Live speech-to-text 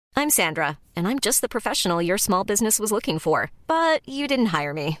I'm Sandra, and I'm just the professional your small business was looking for. But you didn't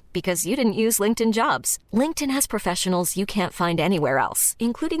hire me because you didn't use LinkedIn Jobs. LinkedIn has professionals you can't find anywhere else,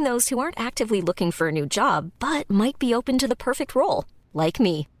 including those who aren't actively looking for a new job, but might be open to the perfect role, like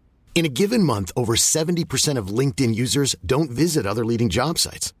me. In a given month, over 70% of LinkedIn users don't visit other leading job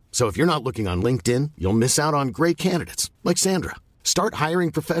sites. So if you're not looking on LinkedIn, you'll miss out on great candidates like Sandra. Start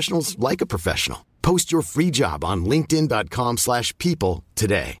hiring professionals like a professional. Post your free job on linkedin.com/people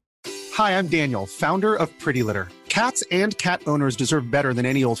today. Hi, I'm Daniel, founder of Pretty Litter. Cats and cat owners deserve better than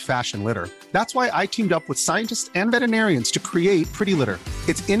any old-fashioned litter. That's why I teamed up with scientists and veterinarians to create Pretty Litter.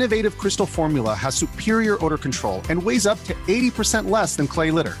 Its innovative crystal formula has superior odor control and weighs up to 80% less than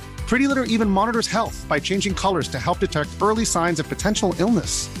clay litter. Pretty Litter even monitors health by changing colors to help detect early signs of potential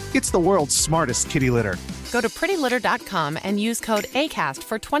illness. It's the world's smartest kitty litter. Go to prettylitter.com and use code ACAST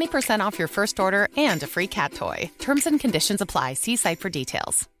for 20% off your first order and a free cat toy. Terms and conditions apply. See site for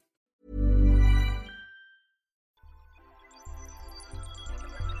details.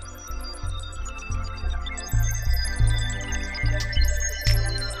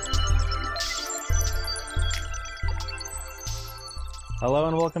 Hello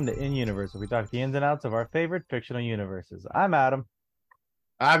and welcome to In Universe, where we talk the ins and outs of our favorite fictional universes. I'm Adam.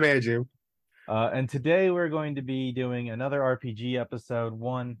 I'm Andrew. And today we're going to be doing another RPG episode,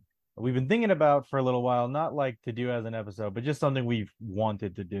 one we've been thinking about for a little while, not like to do as an episode, but just something we've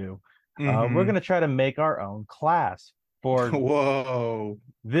wanted to do. We're going to try to make our own class for Whoa,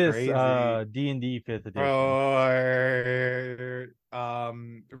 this crazy. D&D 5th edition.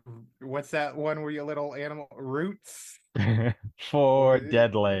 What's that one where your little animal roots? For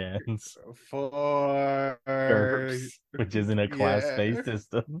Deadlands. For GURPS, which isn't a class-based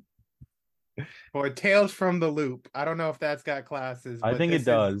system. For Tales from the Loop. I don't know if that's got classes. I think it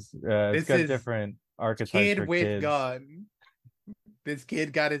does. It's got different archetypes kid for with kids. gun. This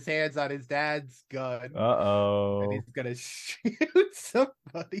kid got his hands on his dad's gun. Uh-oh. And he's gonna shoot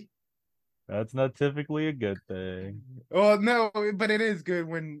somebody. That's not typically a good thing. Well, no, but it is good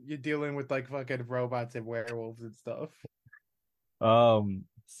when you're dealing with like fucking robots and werewolves and stuff.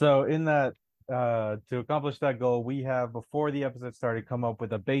 So in that, to accomplish that goal, we have, before the episode started, come up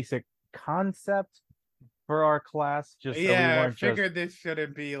with a basic concept for our class. Just so we weren't I figured this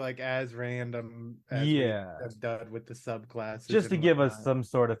shouldn't be like as random as we have done with the subclasses. Just to give us some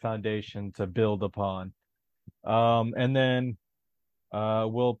sort of foundation to build upon. And then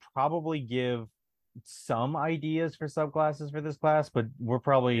we'll probably give some ideas for subclasses for this class, but we're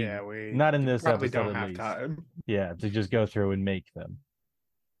probably not in this episode don't at have least. time. Yeah, to just go through and make them.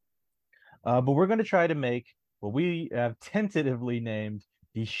 But we're going to try to make what we have tentatively named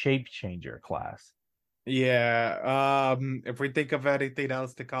the Shapechanger class. Yeah. If we think of anything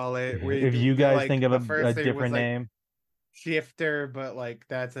else to call it, if you guys think of a different name, Shifter, but like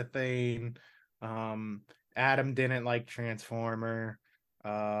that's a thing. Adam didn't like Transformer.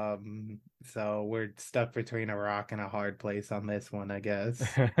 So we're stuck between a rock and a hard place on this one, I guess.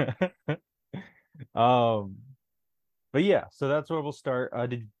 But yeah, so that's where we'll start.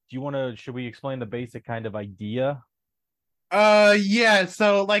 Should we explain the basic kind of idea? Yeah,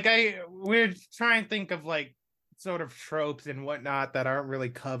 so like we're trying to think of like sort of tropes and whatnot that aren't really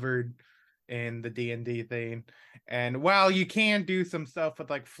covered in the D&D thing. And while you can do some stuff with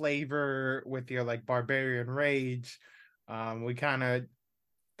like flavor with your like barbarian rage, we kind of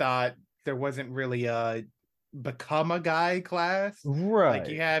thought there wasn't really a become a guy class. Right. Like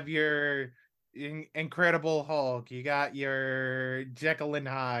you have your Incredible Hulk, you got your Jekyll and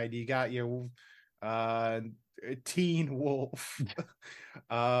Hyde, you got your Teen Wolf,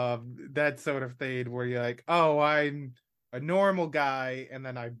 that sort of thing where you're like, oh, I'm a normal guy and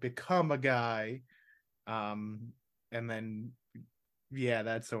then I become a guy, and then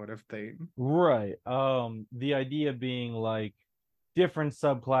that sort of thing. Right. The idea being like different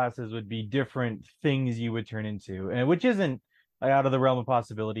subclasses would be different things you would turn into, and which isn't out of the realm of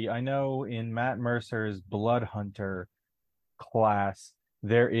possibility. I know in Matt Mercer's Blood Hunter class,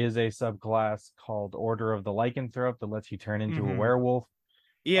 there is a subclass called Order of the Lycanthrope that lets you turn into a werewolf.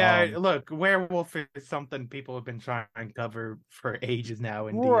 Yeah, look, werewolf is something people have been trying to cover for ages now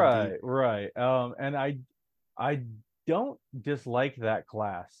in D&D. Right. And I don't dislike that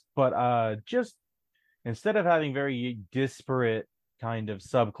class, but just instead of having very disparate kind of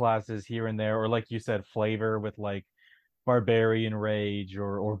subclasses here and there, or like you said, flavor with like barbarian rage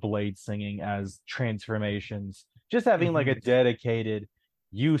or blade singing as transformations, just having like a dedicated,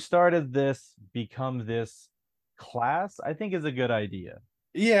 you started this, become this class, I think is a good idea.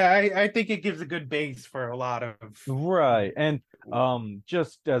 Yeah, I think it gives a good base for a lot of... Right. And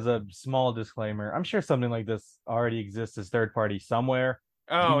just as a small disclaimer, I'm sure something like this already exists as third party somewhere.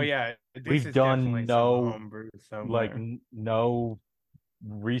 Oh We yeah, this we've is definitely done some no homebrew like somewhere. no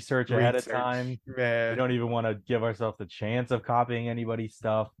research ahead of Research. time. We Yeah. don't even want to give ourselves the chance of copying anybody's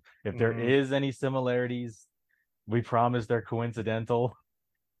stuff. If there Mhm. is any similarities, we promise they're coincidental.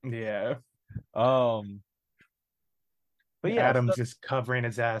 Yeah. Um, but yeah, Adam's so just covering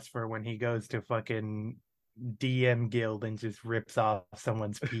his ass for when he goes to fucking DM Guild and just rips off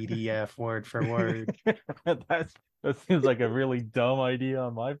someone's PDF word for word. that's that seems like a really dumb idea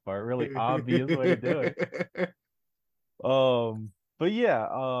on my part, really obvious way to do it. But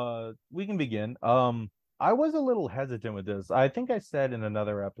yeah, we can begin. I was a little hesitant with this. I think I said in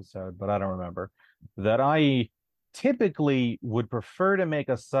another episode, but I don't remember, that I typically would prefer to make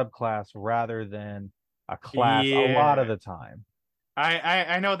a subclass rather than a class a lot of Yeah. the time.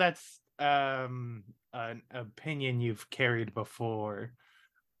 I know that's an opinion you've carried before.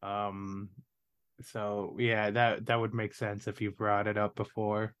 Um so yeah, that would make sense if you brought it up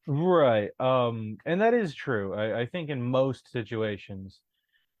before. Right. And that is true. I think in most situations,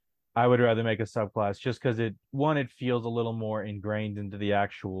 I would rather make a subclass just because it feels a little more ingrained into the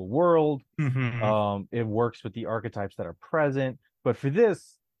actual world. Hmm. It works with the archetypes that are present. But for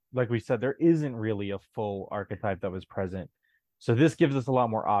this, like we said, there isn't really a full archetype that was present. So this gives us a lot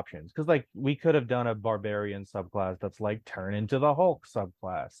more options. Because like we could have done a barbarian subclass that's like turn into the Hulk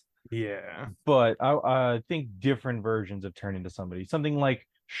subclass. Yeah. But I think different versions of turn into somebody. Something like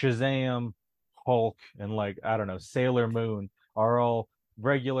Shazam, Hulk, and like, I don't know, Sailor Moon are all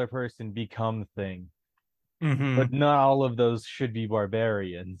regular person become thing. But Hmm. not all of those should be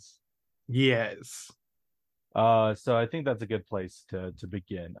barbarians. Yes. So I think that's a good place to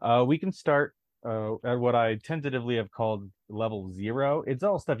begin. We can start at what I tentatively have called level 0. It's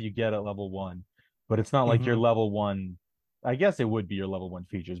all stuff you get at level 1, but it's not like your Hmm. level 1. I guess it would be your level 1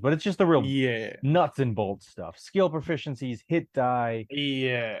 features, but it's just the real Yeah. nuts and bolts stuff. Skill proficiencies, hit die.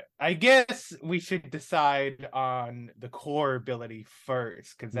 Yeah, I guess we should decide on the core ability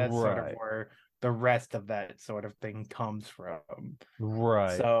first, because that's sort of Right. where the rest of that sort of thing comes from.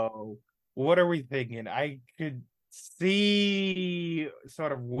 Right. So, what are we thinking? I could see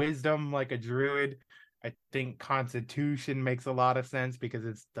sort of wisdom like a druid. I think constitution makes a lot of sense because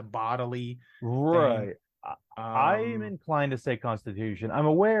it's the bodily thing. Right. I'm Um, inclined to say Constitution. I'm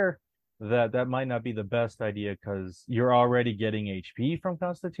aware that that might not be the best idea because you're already getting HP from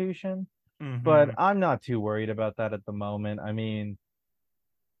Constitution, but mhm. I'm not too worried about that at the moment. I mean,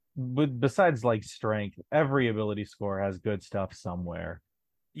 besides like strength, every ability score has good stuff somewhere.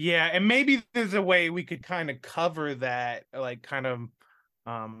 Yeah, and maybe there's a way we could kind of cover that, like kind of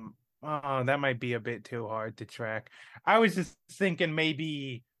oh, that might be a bit too hard to track. I was just thinking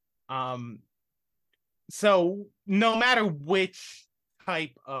maybe um so no matter which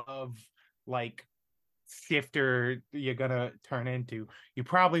type of like shifter you're gonna turn into, you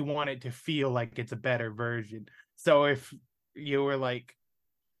probably want it to feel like it's a better version. So if you were like,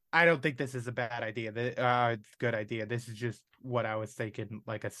 I don't think this is a bad idea. It's a good idea. This is just what I was thinking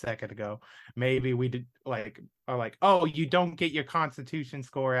like a second ago. Maybe we did like are like, oh, you don't get your Constitution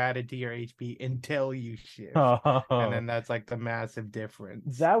score added to your HP until you shift, and Oh, then that's like the massive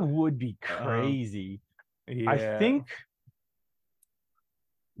difference. that would be Um, crazy. I yeah, think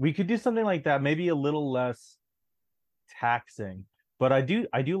we could do something like that, maybe a little less taxing. But I do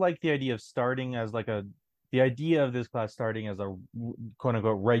like the idea of starting as like the idea of this class starting as a quote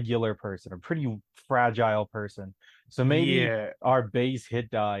unquote regular person, a pretty fragile person. So maybe yeah. our base hit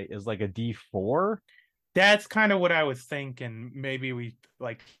die is like a D4. That's kind of what I was thinking. Maybe we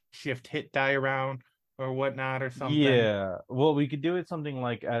like shift hit die around or whatnot or something. Yeah. Well, we could do it something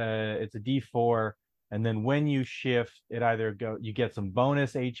like it's a D4, and then when you shift, it either you get some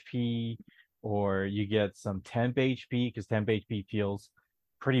bonus HP or you get some temp HP because temp HP feels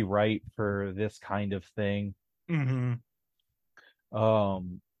pretty right for this kind of thing. Hmm.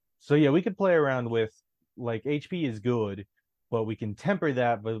 Um, so yeah, we could play around with like HP is good, but we can temper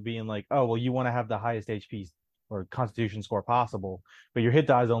that by being like, oh, well, you want to have the highest HP or Constitution score possible, but your hit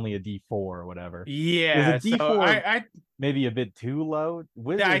die is only a D4 or whatever. Is a Yeah, so D4 maybe a bit too low? I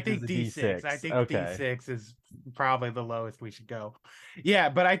Wizards is think a D6. I D6. think Okay. D6 is probably the lowest we should go. Yeah,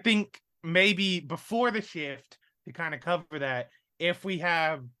 but I think maybe before the shift to kind of cover that, if we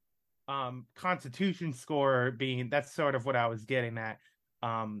have Constitution score being, that's sort of what I was getting at.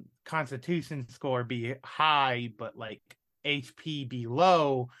 Constitution score be high, but like HP be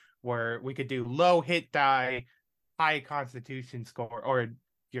low, where we could do low hit die, high Constitution score, or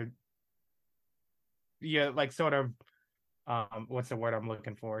your yeah, like sort of what's the word I'm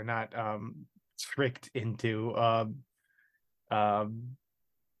looking for? Not tricked into um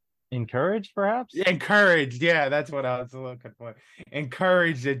Encouraged, perhaps? Encouraged, yeah, that's what I was looking for.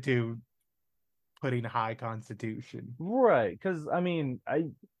 Encouraged into putting high constitution. Right, because I mean,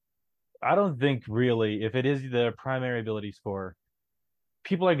 I don't think really if it is the primary ability score,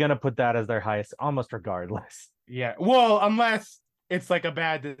 people are gonna put that as their highest almost regardless. Yeah, well, unless it's like a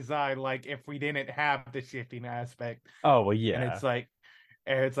bad design, like if we didn't have the shifting aspect, Oh well, and yeah. it's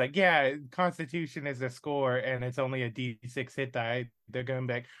like, yeah, Constitution is a score, and it's only a D6 hit die. They're going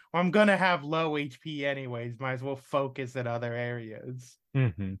back. Well, I'm gonna have low HP anyways. Might as well focus at other areas.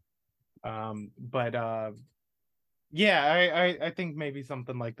 Hmm. But yeah, I think maybe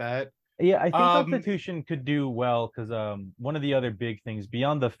something like that. Yeah, I think Um, Constitution could do well because one of the other big things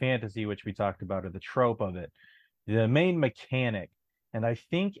beyond the fantasy, which we talked about, or the trope of it, the main mechanic, and I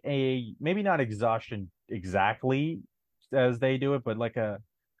think a maybe not exhaustion exactly as they do it, but like a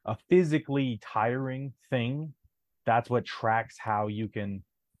physically tiring thing. That's what tracks how you can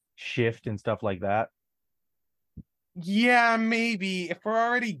shift and stuff like that. yeah, maybe if we're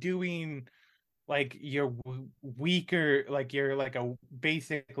already doing like you're weaker, like you're like a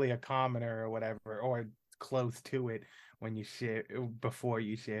basically a commoner or whatever, or close to it when you shift before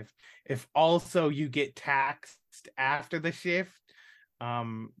you shift. If also you get taxed after the shift,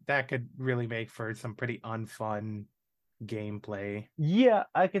 that could really make for some pretty unfun gameplay. Yeah,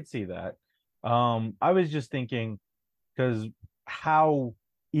 I could see that. I was just thinking because how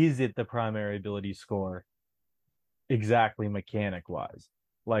is it the primary ability score exactly mechanic wise?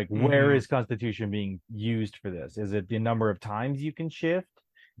 Like, where Mm-hmm. is Constitution being used for this? Is it the number of times you can shift?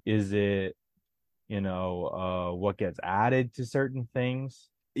 Is it, what gets added to certain things?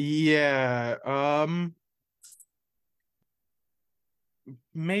 Yeah,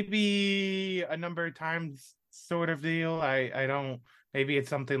 maybe a number of times sort of deal. I don't, maybe it's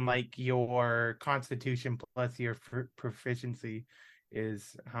something like your constitution plus your proficiency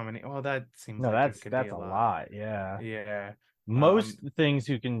is how many. Well, that seems No, like it could be that's a a lot. lot. Yeah. Yeah. Most things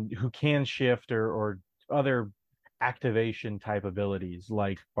who can shift or other activation type abilities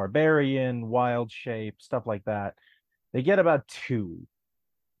like barbarian, wild shape, stuff like that, they get about two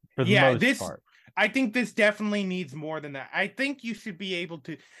for the Yeah, most this, part. I think this definitely needs more than that. I think you should be able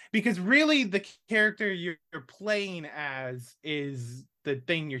to, because really the character you're playing as is the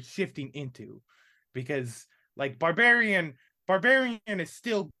thing you're shifting into. Because like barbarian is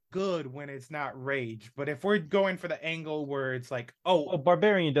still good when it's not rage, but if we're going for the angle where it's like, oh, Well,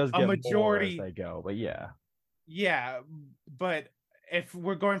 barbarian does a get more as majority, they go, but yeah. yeah, but if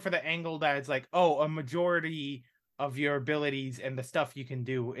we're going for the angle that it's like, oh, a majority of your abilities and the stuff you can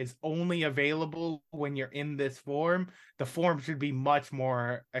do is only available when you're in this form, the form should be much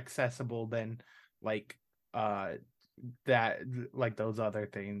more accessible than like uh that, like those other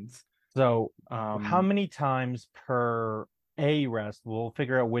things. So, how Um many times per a rest, we'll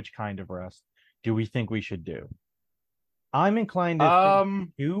figure out which kind of rest do we think we should do? I'm inclined to think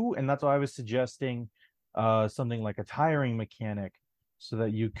um two, and that's why I was suggesting something like a tiring mechanic so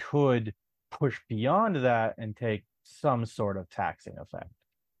that you could push beyond that and take some sort of taxing effect.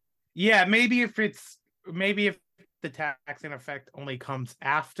 yeah, maybe if the taxing effect only comes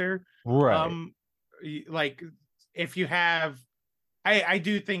after, Right. um like if you have, I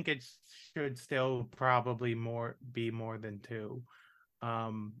do think it should still probably more than two.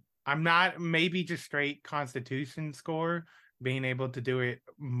 Um, I'm not, maybe just straight Constitution score, being able to do it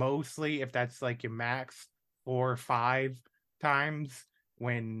mostly if that's like your max 4 or 5 times,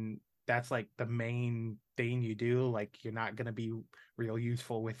 when that's like the main thing you do. Like you're not gonna be real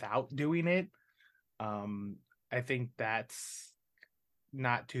useful without doing it. Um, I think that's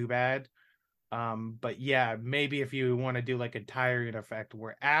not too bad. But yeah, maybe if you want to do like a tiring effect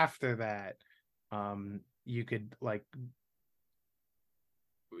where after that, you could like,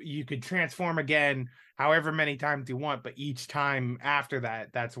 you could transform again however many times you want, but each time after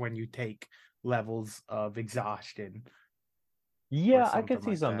that, that's when you take levels of exhaustion or Yeah, I something could see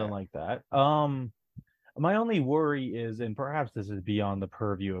like something that. like that. My only worry is, and perhaps this is beyond the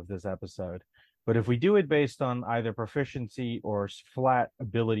purview of this episode, but if we do it based on either proficiency or flat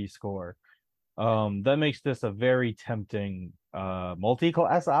ability score, that makes this a very tempting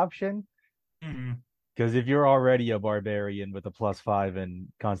multi-class option. Mhm. Because if you're already a barbarian with a +5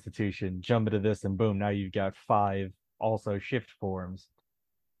 in Constitution, jump into this and boom, now you've got five also shift forms.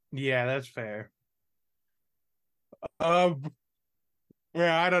 Yeah, that's fair. Um,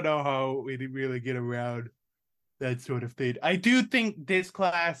 yeah, I don't know how we really get around that sort of thing. I do think this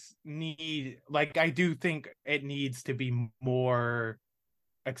class I do think it needs to be more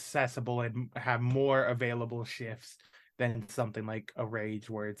accessible and have more available shifts than something like a rage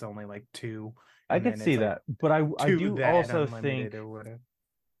where it's only like two, I and could then see it's like that, but I two do that also unlimited think or whatever.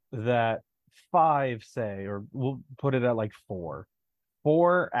 that 5, say, or we'll put it at like 4.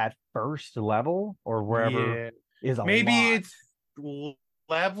 4 at first level or wherever Yeah. is a Maybe lot. it's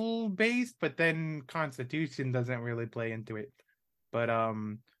level based, but then Constitution doesn't really play into it. But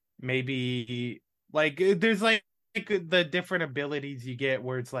maybe like there's like the different abilities you get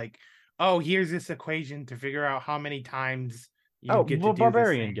where it's like, oh, here's this equation to figure out how many times you Oh, get to well, do this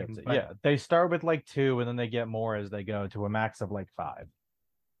Barbarian gets thing. it. But Yeah, they start with like 2, and then they get more as they go to a max of like 5.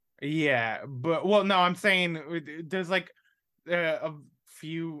 yeah, but well, no, I'm saying there's like a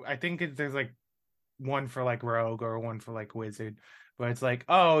few. I think there's like one for like rogue or one for like wizard, but it's like,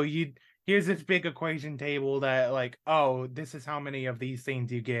 oh, you here's this big equation table that like, oh, this is how many of these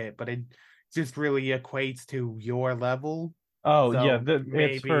things you get, but it just really equates to your level. Oh, yeah, So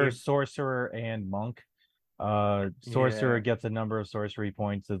it's for maybe, sorcerer and monk. Sorcerer yeah, gets a number of sorcery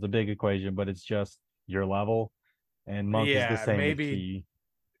points. It's a big equation, but it's just your level, and monk is the yeah, same with key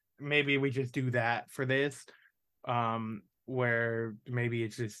maybe we just do that for this, where maybe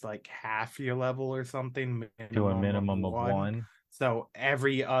it's just like half your level or something, to a minimum of minimum of one. 1. So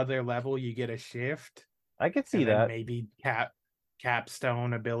every other level you get a shift. I could see And then that. maybe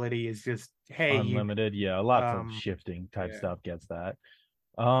capstone ability is just, hey, you Unlimited, yeah, lots of shifting type yeah. stuff gets that.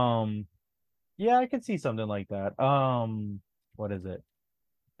 Um, yeah, I could see something like that. What is it?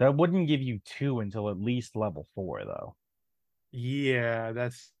 That wouldn't give you 2 until at least level 4, though. Yeah,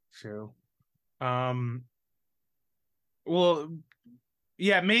 that's true. Um well,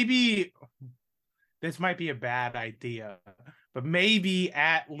 yeah, maybe this might be a bad idea, but maybe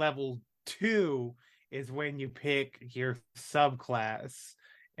at level 2 is when you pick your subclass,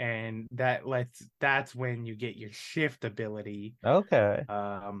 and that's when you get your shift ability. Okay.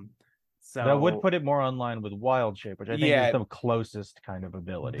 Um That would so put it more online with Wild Shape, which I think is yeah, the closest kind of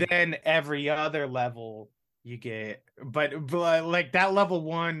ability. then every other level you get, but like that level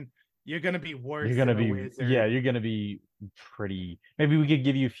 1, you're gonna be You're worse gonna than a be, yeah, wizard. you're gonna be pretty. Maybe we could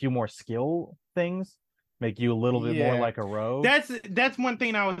give you a few more skill things, make you a little bit more Yeah, like a rogue. that's one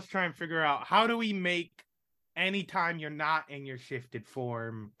thing I was trying to figure out. How do we make anytime you're not in your shifted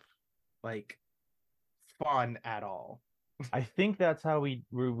form like fun at all? I think that's how we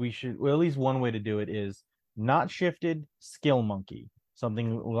should. Well, at least one way to do it is not shifted skill monkey,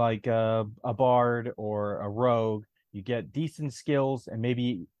 something like a bard or a rogue. You get decent skills and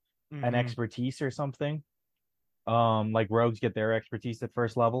maybe an Hmm. expertise or something. Like rogues get their expertise at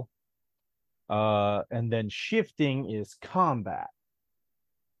first level. And then shifting is combat.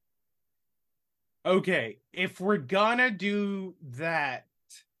 Okay, if we're gonna do that,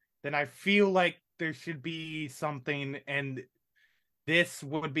 then I feel like there should be something, and this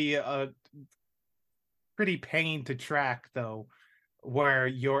would be a pretty pain to track though, where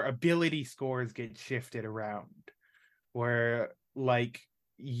your ability scores get shifted around, where like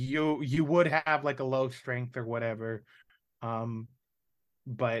you would have like a low strength or whatever, um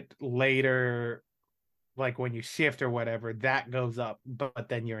but later, like when you shift or whatever, that goes up, but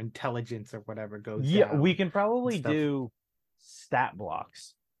then your intelligence or whatever goes Yeah, we down can and probably stuff. do stat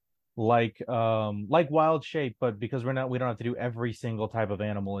blocks like wild shape, but because we don't have to do every single type of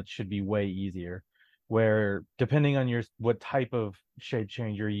animal, it should be way easier. Where depending on your what type of shape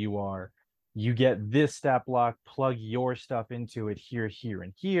changer you are, you get this stat block, plug your stuff into it here, here,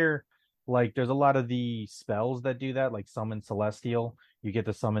 and here. Like there's a lot of the spells that do that, like summon celestial. You get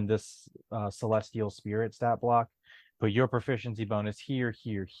to summon this celestial spirit stat block. Put your proficiency bonus here,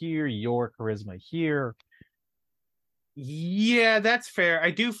 here, here, your charisma here. Yeah, that's fair.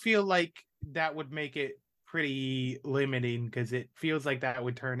 I do feel like that would make it pretty limiting, because it feels like that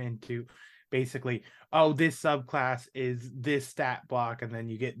would turn into basically, oh, this subclass is this stat block, and then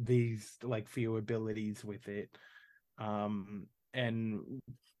you get these like few abilities with it. And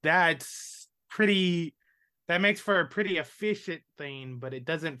that's pretty, that makes for a pretty efficient thing, but it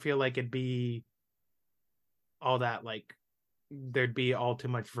doesn't feel like it'd be all that like there'd be all too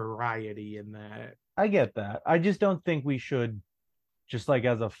much variety in that. I get that. I just don't think we should just like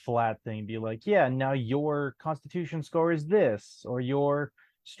as a flat thing be like, yeah, now your constitution score is this or your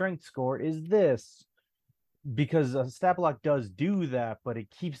strength score is this because a stat block does do that, but it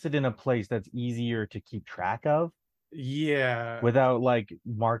keeps it in a place that's easier to keep track of Yeah. without like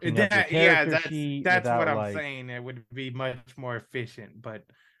marking up your That, yeah, character that's sheet, that's what without I'm like saying. It would be much more efficient, but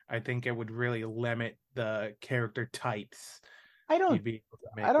I think it would really limit the character types I don't you'd be able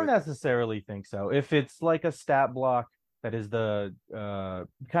to I make don't with. necessarily think so. If it's like a stat block that is the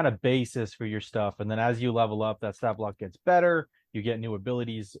kind of basis for your stuff, and then as you level up, that stat block gets better. You get new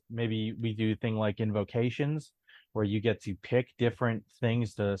abilities. Maybe we do thing like invocations, where you get to pick different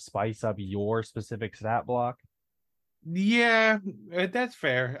things to spice up your specific stat block. Yeah, that's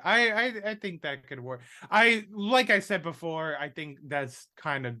fair. I think that could work. Like I said before, I think that's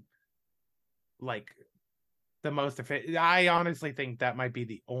kind of like the most efficient. I honestly think that might be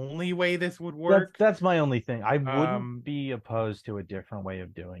the only way this would That's work. that's my only thing. I wouldn't Um, be opposed to a different way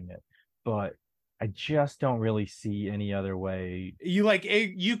of doing it, but I just don't really see any other way.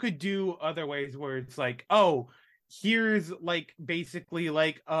 you could do other ways where it's like, oh, here's like basically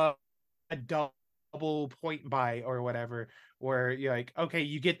like a double point buy or whatever, where you're like, okay,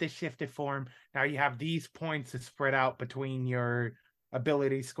 you get this shifted form. Now you have these points to spread out between your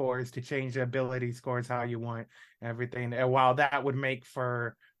ability scores to change the ability scores how you want everything. And while that would a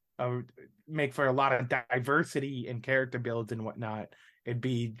make for a lot of diversity in character builds and whatnot, it'd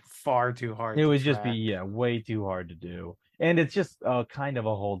be far too hard It to would just be, track. yeah, way too hard to do. And it's just kind of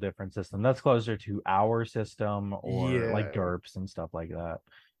a whole different system. That's closer to our system or like Yeah. GURPS and stuff like that.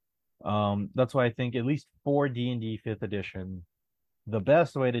 That's why I think at least for D&D 5th edition, the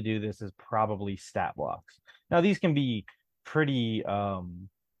best way to do this is probably stat blocks. Now these can be pretty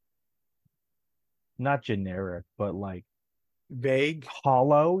not generic, but like Vague.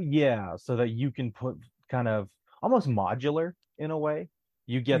 hollow, yeah, so that you can put kind of almost modular in a way.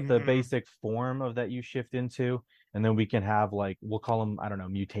 You get the Hmm. basic form of that you shift into, and then we can have like we'll call them, I don't know,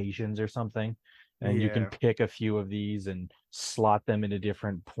 mutations or something. And you can Yeah. pick a few of these and slot them into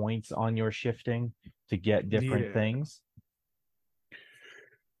different points on your shifting to get different Yeah. things.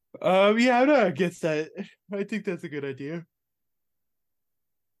 Yeah, I'm not against that. I think that's a good idea.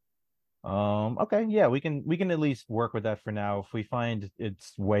 Okay, yeah, we can at least work with that for now. If we find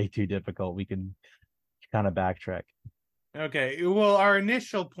it's way too difficult, we can kind of backtrack. Okay, well, our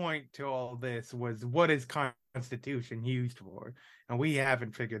initial point to all this was what is Constitution used for? And we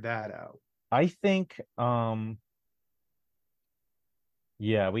haven't figured that out. I think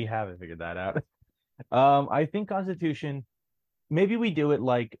yeah, we haven't figured that out. I think Constitution, maybe we do it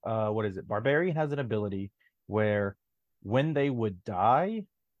like what is it? Barbarian has an ability where when they would die,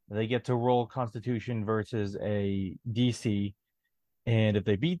 they get to roll Constitution versus a DC, and if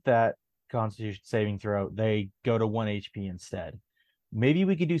they beat that Constitution saving throw, they go to 1 HP instead. Maybe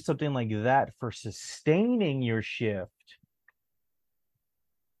we could do something like that for sustaining your shift,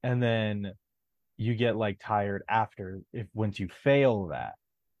 and then you get like tired after if once you fail that.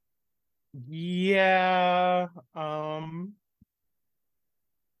 Yeah,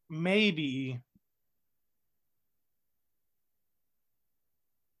 maybe.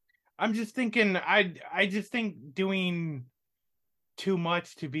 I'm just thinking I just think doing too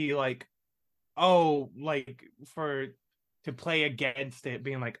much to be like, oh, like for to play against it,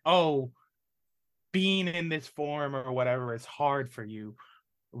 being like, oh, being in this form or whatever is hard for you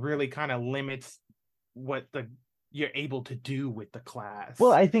really kind of limits what the you're able to do with the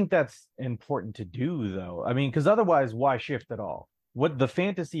Well, class. I think that's important to do, though. I mean, because otherwise, why shift at all? What the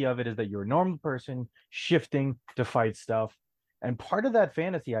fantasy of it is that you're a normal person shifting to fight stuff. And part of that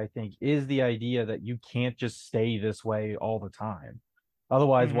fantasy, I think, is the idea that you can't just stay this way all the time.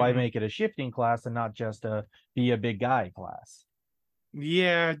 Otherwise, why Hmm. make it a shifting class and not just a be a big guy class?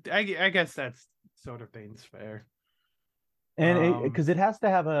 Yeah, I guess that's sort of thing's fair. And Um, because it has to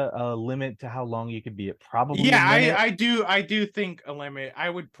have a limit to how long you could be at, probably a yeah, minute. I do think a limit.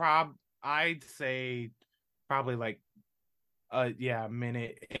 I'd say probably like yeah, a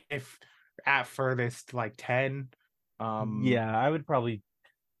minute if at furthest like 10. Um, Yeah, I would probably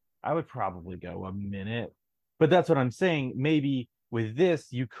go a minute. But that's what I'm saying. Maybe with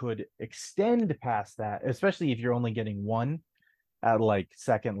this, you could extend past that, especially if you're only getting one at like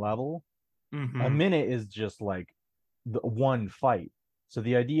second level. A mhm. minute is just like the one fight. So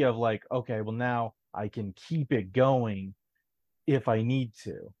the idea of like, okay, well, now I can keep it going if I need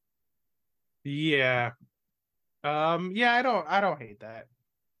to. Yeah. Yeah, I don't hate that.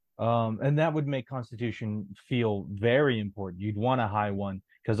 And that would make Constitution feel very important. You'd want a high one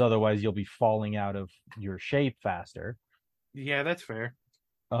because otherwise you'll be falling out of your shape faster. Yeah, that's fair.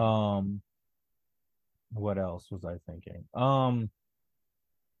 Um, what else was I thinking?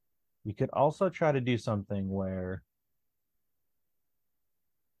 We could also try to do something where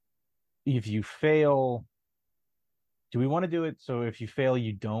if you fail, do we want to do it so if you fail,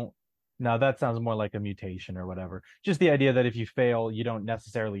 you don't? Now that sounds more like a mutation or whatever. Just the idea that if you fail, you don't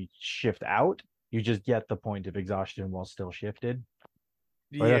necessarily shift out, you just get the point of exhaustion while still shifted.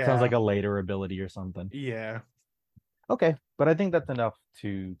 Or that sounds like Yeah. a later ability or something. Yeah. Okay, but I think that's enough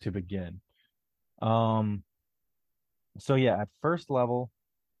to begin. Um, so yeah, at first level,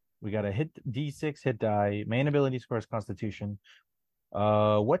 we got a hit D6 hit die, main ability scores Constitution.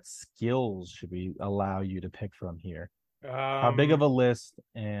 What skills should we allow you to pick from here? How big of Um a list?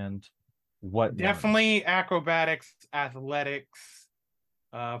 And What ones? Definitely acrobatics, athletics,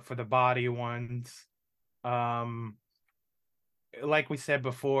 for the body ones. Um, like we said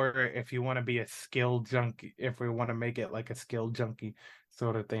before, if you want to be a skill junkie, if we want to make it like a skill junkie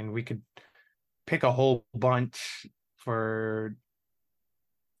sort of thing, we could pick a whole bunch for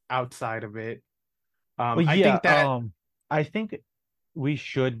outside of it. Well, I yeah, think that I think we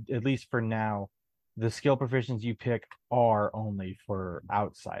should, at least for now, the skill proficiencies you pick are only for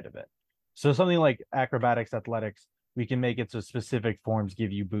outside of it. So something like acrobatics, athletics, we can make it so specific forms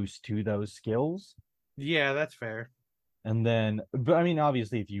give you boost to those skills. yeah, that's fair. And then, but I mean,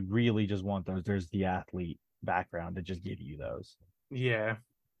 obviously, if you really just want those, there's the athlete background to just give you those. Yeah.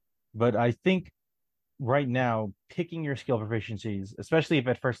 But I think right now, picking your skill proficiencies, especially if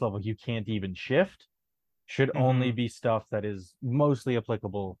at first level you can't even shift, should only Mhm. be stuff that is mostly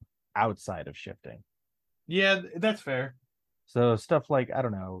applicable outside of shifting. Yeah, that's fair. So stuff like, I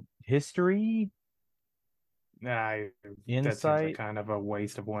don't know, history, Nah, that seems like insight. kind of a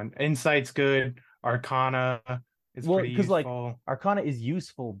waste of one. Insight's good. Arcana is Well, pretty because like useful. Arcana is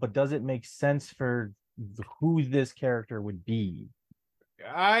useful, but does it make sense for who this character would be?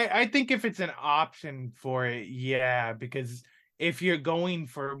 I think if it's an option for it, yeah, because if you're going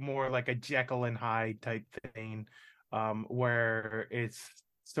for more like a Jekyll and Hyde type thing, where it's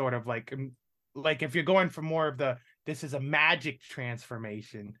sort of like if you're going for more of the this is a magic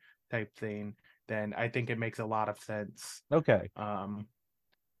transformation type thing, then I think it makes a lot of sense. Okay. Um,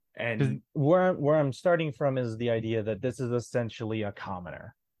 Because and where I'm starting from is the idea that this is essentially a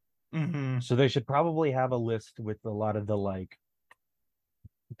commoner. mhm. So they should probably have a list with a lot of the like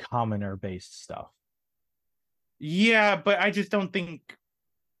commoner based stuff. Yeah, but I just don't think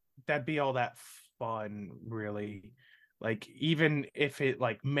that'd be all that fun, really. Like, even if it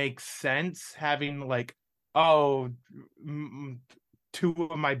like makes sense, having like, oh, two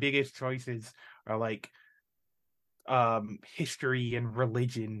of my biggest choices are like history and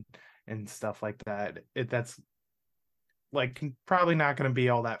religion and stuff like that. That's like probably not going to be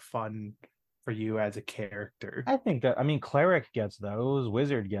all that fun for you as a character. I think that I mean cleric gets those,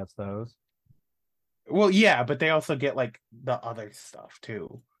 wizard gets those. Well, yeah, but they also get like the other stuff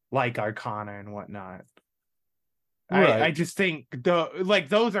too, like Arcana and whatnot. I Right. just think the like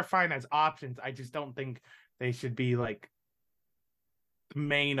those are fine as options. I just don't think they should be like the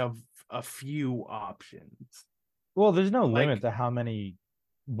main of a few options. Well, there's no limit Like, to how many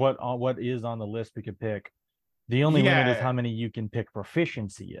what is on the list we could pick. The only limit is yeah. how many you can pick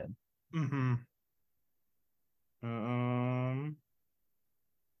proficiency in. Mm-hmm. Um,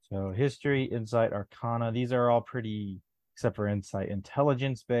 So history, insight, arcana, these are all pretty, except for insight,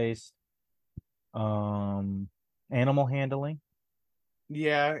 intelligence based. Um, animal handling.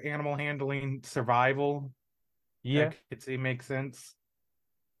 yeah, animal handling, survival. I Yeah. could see makes sense.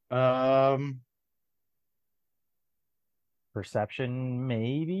 Um, Perception,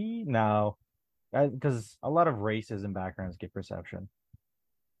 maybe? No, because a lot of races and backgrounds get perception.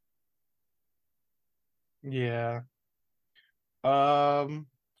 yeah. Um,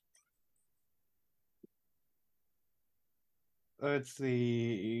 let's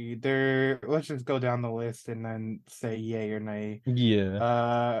see. Let's just go down the list and then say yay or nay.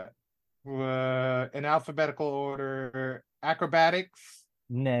 Yeah. Uh, in alphabetical order, acrobatics,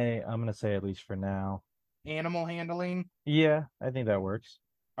 Nay, I'm gonna say at least for now. animal handling, Yeah, I think that works.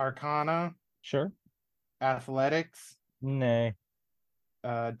 arcana, Sure. athletics, Nay.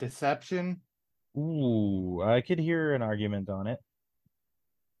 deception. Ooh, I could hear an argument on it.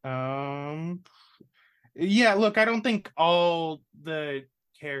 Um, yeah, look, I don't think all the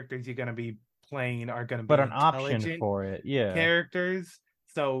characters you're gonna be playing are gonna But be an option intelligent for it, yeah. characters.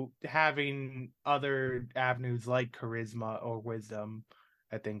 So having other avenues like charisma or wisdom,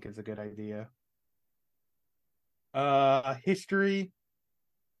 I think is a good idea. History,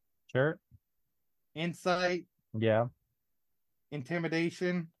 Sure. insight, Yeah.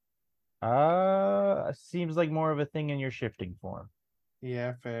 intimidation. Seems like more of a thing in your shifting form.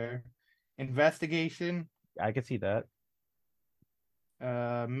 Yeah, fair. Investigation, I could see that.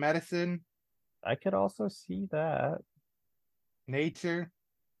 medicine, I could also see that. nature,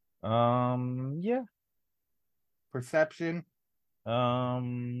 Yeah. perception.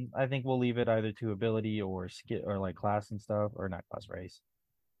 I think we'll leave it either to ability or skill or like class and stuff, or not class race.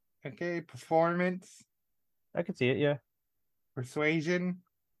 Okay, performance, I could see it, yeah. persuasion.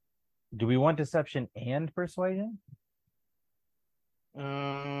 Do we want deception and persuasion?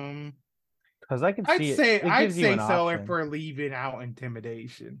 Um, Because I can I'd see it. say It I'd gives you say an so if option. we're leaving out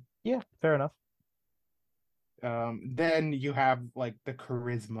intimidation. Yeah, fair enough. Then you have like the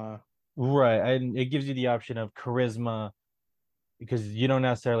charisma. Right. And it gives you the option of charisma, because you don't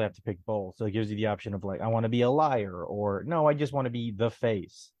necessarily have to pick both. So it gives you the option of like, I want to be a liar, or no, I just want to be the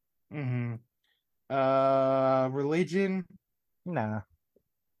face. Mm-hmm. Religion, Nah,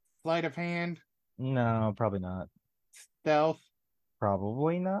 sleight of hand, no, probably not. stealth,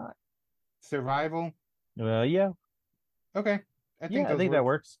 Probably not. survival. Well, yeah, Okay, I think yeah, I those think that work.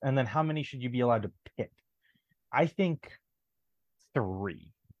 works. And then how many should you be allowed to pick? I think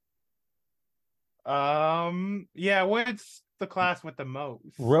three. Yeah, what's the class with the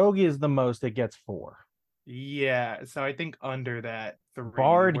most? Rogue is the most, it gets four. Yeah, so I think under that three,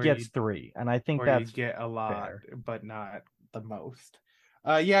 Bard gets three, and I think where you that's get a lot, fair. but not the most.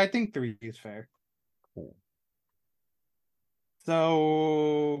 Yeah, I think three is fair. Cool.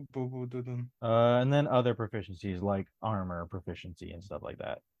 So, And then other proficiencies like armor proficiency and stuff like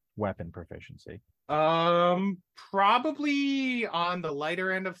that. Weapon proficiency. probably on the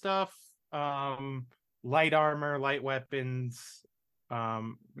lighter end of stuff. Light armor, light weapons, not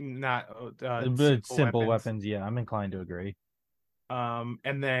But simple simple weapons. weapons, yeah, I'm inclined to agree.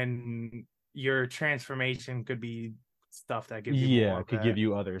 And then your transformation could be stuff that gives you Yeah, more it of could give that.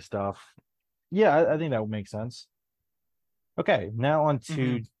 you other stuff. Yeah, I think that would make sense. Okay, now on to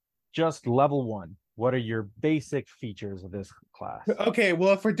Mhm. just level one. What are your basic features of this class? Okay,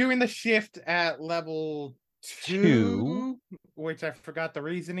 well, if we're doing the shift at level Two. 2, which I forgot the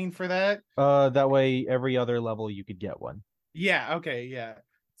reasoning for that. That way every other level you could get one. Yeah, okay, yeah.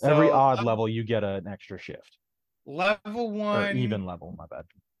 Every So odd level you get an extra shift. level Or 1, even level, my bad.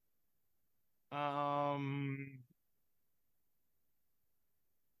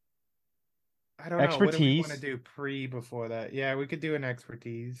 I don't know. What do we want to Expertise. do before that? Yeah, we could do an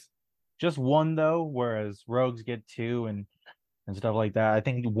expertise. Just one though, whereas rogues get two and stuff like that. I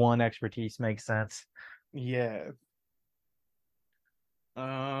think one expertise makes sense. Yeah.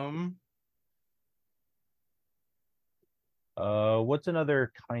 Um, What's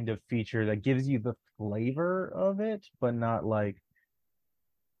another kind of feature that gives you the flavor of it, but not like,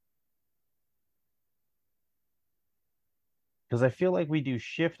 because I feel like we do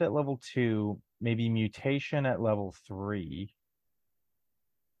shift at level two, maybe mutation at level three,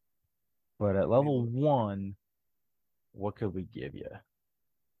 but at let me level look. one, what could we give you?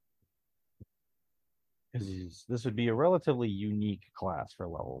 Because this would be a relatively unique class for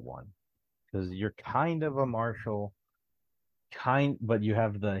level one, because you're kind of a martial, but you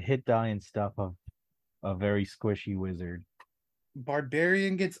have the hit die and stuff of a very squishy wizard.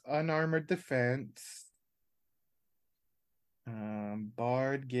 Barbarian gets unarmored defense.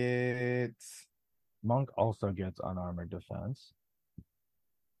 Bard gets Monk also gets unarmored defense.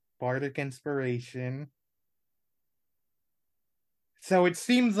 bardic inspiration. So it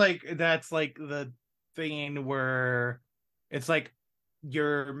seems like that's like the thing where it's like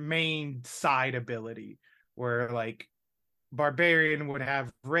your main side ability, where like barbarian would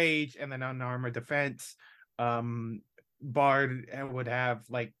have rage and then unarmored defense. Bard would have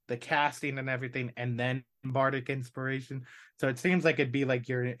like the casting and everything, and then bardic inspiration. So it seems like it'd be like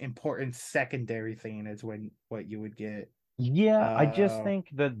your important secondary thing is when what you would get. Yeah, I just Uh, think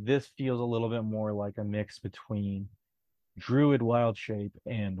that this feels a little bit more like a mix between Druid Wild Shape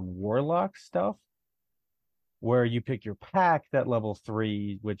and Warlock stuff, where you pick your pact at level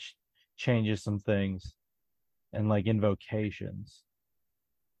three, which changes some things, and like invocations.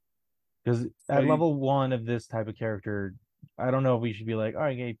 Because so at you, level one of this type of character, I don't know if we should be like, all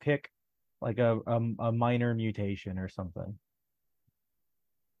right, okay, pick like a minor mutation or something.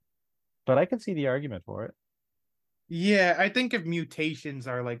 But I can see the argument for it. yeah, I think if mutations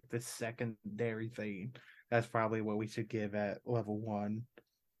are like the secondary thing, that's probably what we should give at level 1.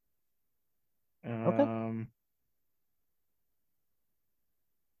 Okay.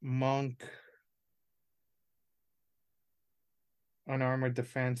 Monk, unarmored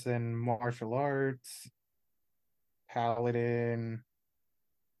defense and martial arts. Paladin,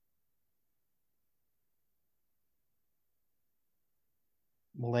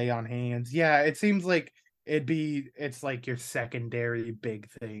 lay on hands. Yeah, it seems like it's like your secondary big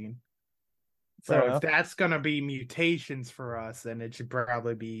thing. Fair So if enough. that's gonna be mutations for us, then it should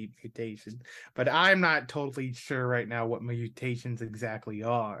probably be mutation. But I'm not totally sure right now what mutations exactly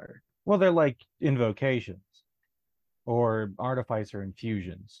are. Well, they're like invocations or artificer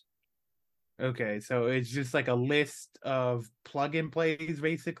infusions. Okay, so it's just like a list of plug-in plays,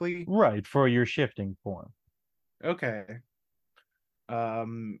 basically. Right, for your shifting form. Okay.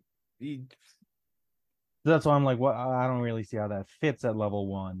 Um, y- That's why I'm like, what? I don't really see how that fits at level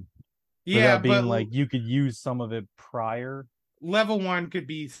one yeah, without but being like you could use some of it prior. level 1 could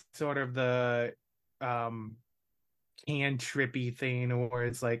be sort of the um hand trippy thing, where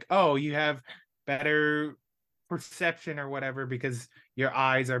it's like, oh, you have better perception or whatever, because your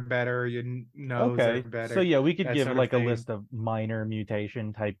eyes are better, your nose are Okay. better. So yeah, we could that give sort of like a thing. list of minor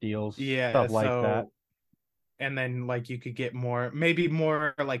mutation type deals, Yeah, stuff like that. so and then like you could get maybe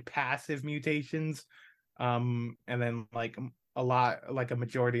more like passive mutations. And then like a lot, like a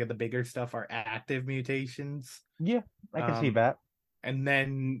majority of the bigger stuff are active mutations. Yeah, I can see Um, that. and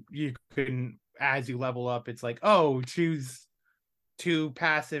then you can, as you level up, it's like, oh, choose two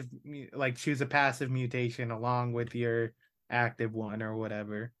passive, like choose a passive mutation along with your active one or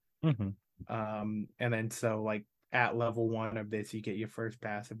whatever. Hmm. And then so like at level 1 of this, you get your first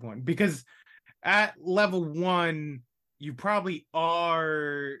passive one, because at level 1 you probably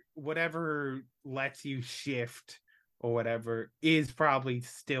are, whatever lets you shift or whatever is probably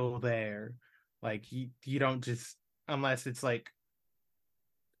still there. Like you don't just, unless it's like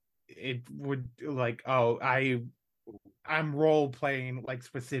it would like, oh, I'm role playing, like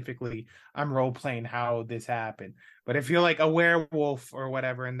specifically I'm role playing how this happened. But if you're like a werewolf or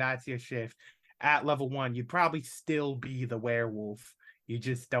whatever and that's your shift at level 1, you'd probably still be the werewolf. You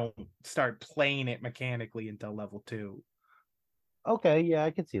just don't start playing it mechanically until level 2. Okay, yeah,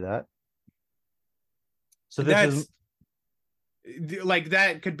 I can see that. So this That's is like,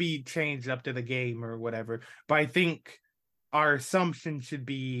 that could be changed up to the game or whatever. But I think our assumption should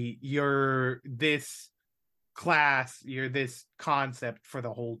be you're this class, you're this concept for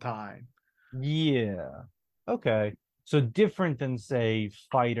the whole time. yeah. Okay. So different than say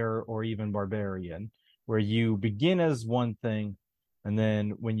fighter or even barbarian, where you begin as one thing, and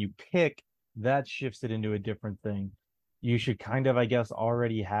then when you pick, that shifts it into a different thing. You should kind of, I guess,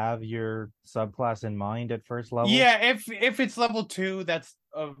 already have your subclass in mind at first level. Yeah, if it's level 2, that's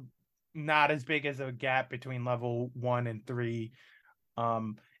not as big as a gap between level 1 and 3.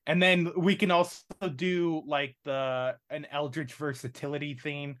 And then we can also do like an Eldritch versatility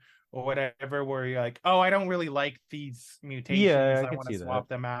thing or whatever, where you're like, oh, I don't really like these mutations. Yeah, I I can want see to that. swap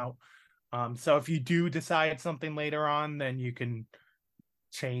them out. So if you do decide something later on, then you can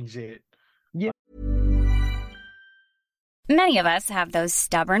change it. Many of us have those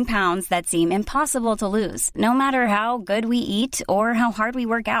stubborn pounds that seem impossible to lose, no matter how good we eat or how hard we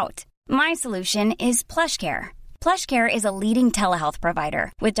work out. My solution is PlushCare. PlushCare is a leading telehealth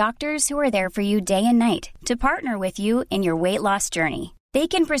provider with doctors who are there for you day and night to partner with you in your weight loss journey. They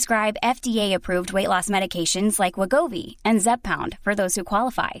can prescribe FDA-approved weight loss medications like Wegovy and Zepbound for those who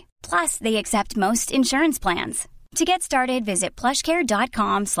qualify. Plus, they accept most insurance plans. To get started, visit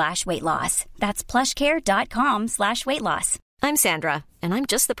plushcare.com/weightloss. That's plushcare.com/weightloss. I'm Sandra, and I'm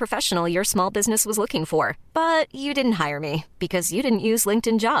just the professional your small business was looking for. But you didn't hire me because you didn't use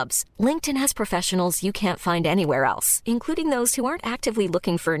LinkedIn Jobs. LinkedIn has professionals you can't find anywhere else, including those who aren't actively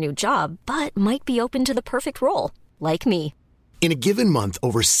looking for a new job, but might be open to the perfect role, like me. In a given month,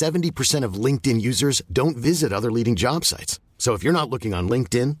 over 70% of LinkedIn users don't visit other leading job sites. So if you're not looking on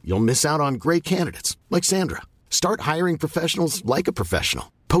LinkedIn, you'll miss out on great candidates like Sandra. Start hiring professionals like a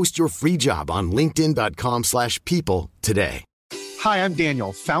professional. Post your free job on linkedin.com/people today. Hi, I'm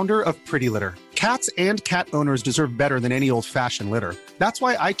Daniel, founder of Pretty Litter. Cats and cat owners deserve better than any old-fashioned litter. That's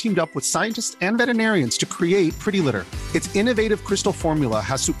why I teamed up with scientists and veterinarians to create Pretty Litter. Its innovative crystal formula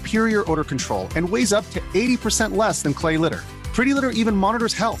has superior odor control and weighs up to 80% less than clay litter. Pretty Litter even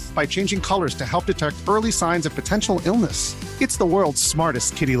monitors health by changing colors to help detect early signs of potential illness. It's the world's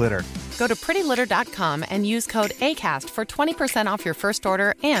smartest kitty litter. Go to prettylitter.com and use code ACAST for 20% off your first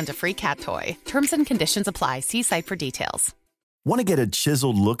order and a free cat toy. Terms and conditions apply. See site for details. Want to get a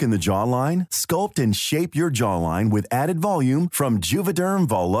chiseled look in the jawline? Sculpt and shape your jawline with added volume from Juvederm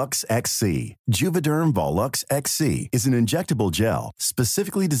Volux XC. Juvederm Volux XC is an injectable gel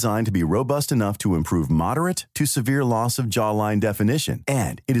specifically designed to be robust enough to improve moderate to severe loss of jawline definition.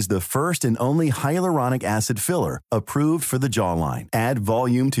 And it is the first and only hyaluronic acid filler approved for the jawline. Add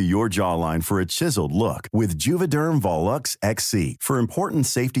volume to your jawline for a chiseled look with Juvederm Volux XC. For important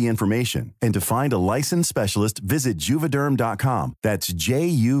safety information and to find a licensed specialist, visit juvederm.com. That's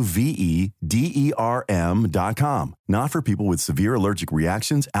JUVEDERM.com. Not for people with severe allergic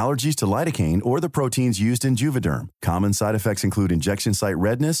reactions, allergies to lidocaine, or the proteins used in Juvederm. Common side effects include injection site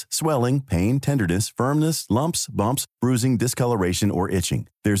redness, swelling, pain, tenderness, firmness, lumps, bumps, bruising, discoloration, or itching.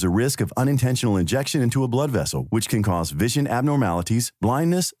 There's a risk of unintentional injection into a blood vessel, which can cause vision abnormalities,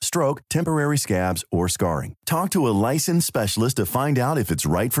 blindness, stroke, temporary scabs, or scarring. Talk to a licensed specialist to find out if it's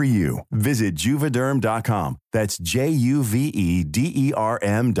right for you. Visit Juvederm.com. That's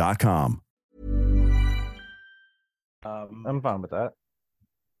JUVEDERM.com. I'm fine with that.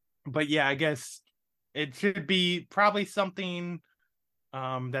 But yeah, I guess it should be probably something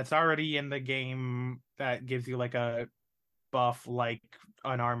that's already in the game that gives you like a buff, like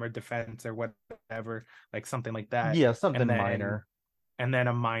unarmored defense or whatever, like something like that. Yeah, something And then minor. and then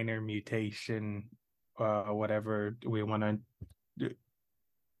a minor mutation, whatever we want to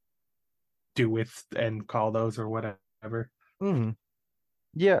do with and call those or whatever. Hmm.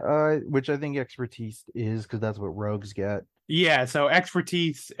 Yeah, which I think expertise is because that's what rogues get. Yeah, so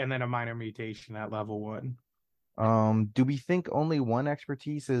expertise and then a minor mutation at level 1. Do we think only one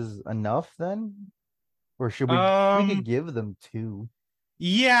expertise is enough then? Or should we could Um, give them two?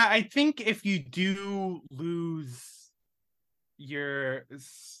 yeah, I think if you do lose your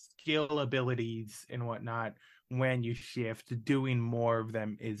skill abilities and whatnot when you shift, doing more of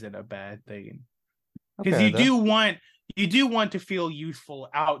them isn't a bad thing. Because Okay, then. you do want to feel useful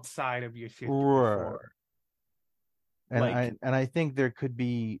outside of your shift Right. before. And Like, I think there could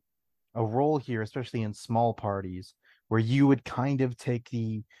be a role here, especially in small parties, where you would kind of take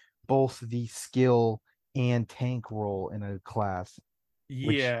both the skill and tank role in a class,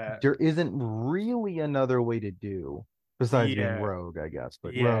 which yeah, there isn't really another way to do besides being yeah, rogue, I guess.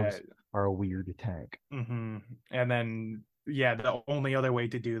 But yeah. rogues are a weird tank. And then, yeah, the only other way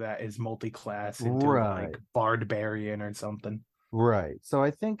to do that is multi-class into Right. like Barbarian or something. Right. So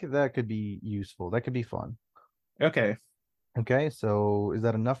I think that could be useful. That could be fun. Okay. Okay, so is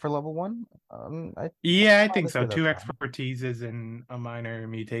that enough for level one? Yeah, I think Honestly, so. Two that's fine. expertises and a minor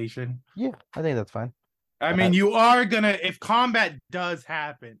mutation. Yeah, I think that's fine. I mean, you are gonna, if combat does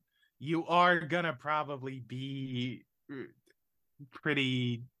happen, you are gonna probably be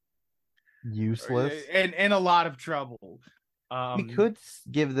pretty Useless. in a lot of trouble. We could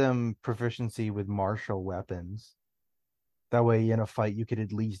give them proficiency with martial weapons. That way, in a fight, you could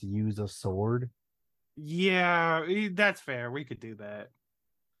at least use a sword. Yeah, that's fair. We could do that.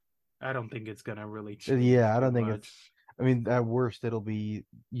 I don't think it's gonna really change Yeah, I too don't think much. I mean, at worst, it'll be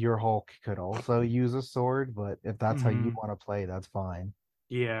your Hulk could also use a sword, but if that's how you want to play, that's fine.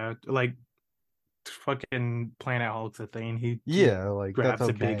 Yeah, like fucking Planet Hulk's a thing. He Yeah, like that's grabs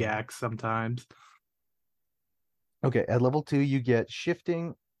a big okay. axe sometimes. Okay, at level 2, you get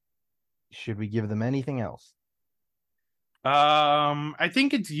shifting. Should we give them anything else? I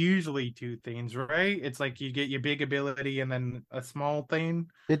think it's usually two things, right? It's like you get your big ability and then a small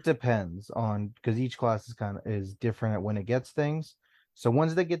thing. It depends on because each class is different at when it gets things. So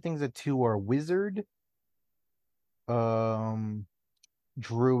ones that get things at 2 are wizard, um,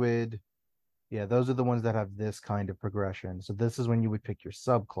 druid. Yeah, those are the ones that have this kind of progression. So this is when you would pick your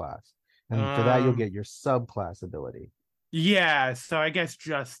subclass. And for that, you'll Um, get your subclass ability. yeah, so I guess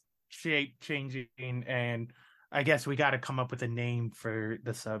just shape changing, and I guess we got to come up with a name for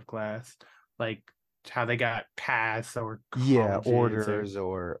the subclass, like how they got paths or Yeah, colleges or orders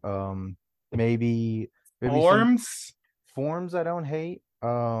or maybe some forms. forms I don't hate.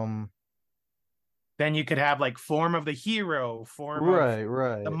 Then you could have like form of the hero, form of the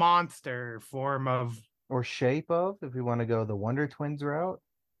Right. monster, form of Or shape of if we want to go the Wonder Twins route.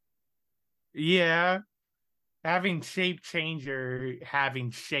 yeah, having shape changer,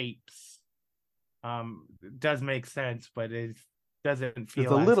 having shapes, does make sense, but it doesn't It's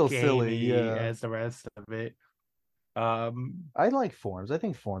feel a as little silly, gamey yeah. as the rest of it. I like forms. I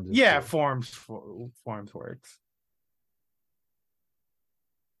think forms is Yeah, cool. forms works.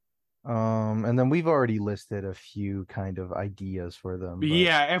 And then we've already listed a few kind of ideas for them, but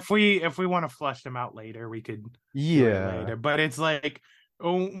Yeah, if we want to flush them out later, we could do it yeah, later. But it's like,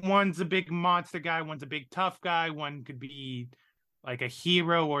 oh, one's a big monster guy, one's a big tough guy, one could be like a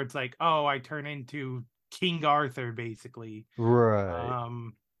hero, or it's like, oh, I turn into King Arthur, basically. right.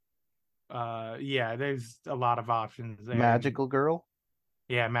 Yeah, there's a lot of options there. Magical girl,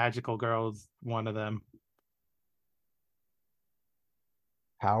 Yeah, Magical Girl's one of them.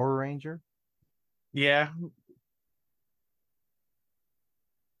 Power Ranger. Yeah.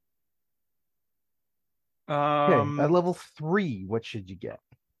 Okay, at level 3, what should you get?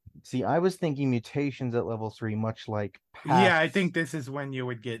 See, I was thinking mutations at level 3, much like Yeah, I paths. think this is when you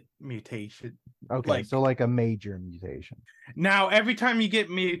would get mutation. Okay, so like a major mutation. Now, every time you get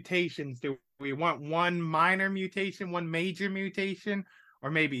mutations, do we want one minor mutation, one major mutation, or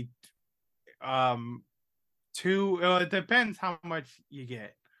maybe two? It depends how much you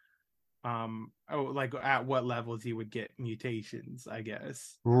get. Like at what levels you would get mutations, I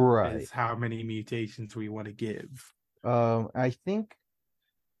guess. Right. Is how many mutations we want to give. I think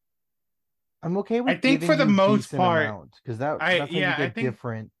I'm okay I with think for giving the you most decent part, amount because that's how you get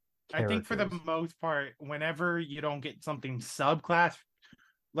different I think for the characters. most part, whenever you don't get something subclass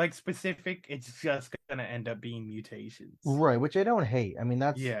like specific, it's just gonna end up being mutations. Right, which I don't hate. I mean,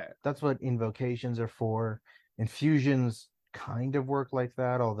 Yeah. that's what invocations are for. Infusions kind of work like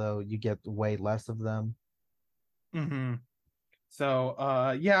that, although you get way less of them. Mm-hmm. So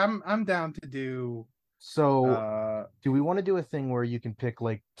yeah, I'm down to do So, uh do we want to do a thing where you can pick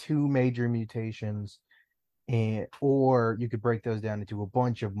like two major mutations, and or you could break those down into a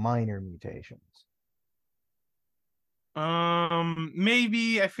bunch of minor mutations?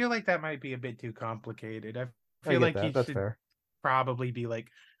 maybe I feel like that might be a bit too complicated. I I feel get like that. you That's should fair. probably be like,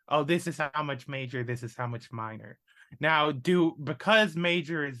 oh, this is how much major, this is how much minor. Now, do because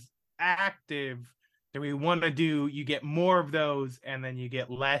major is active, do we want to do you get more of those and then you get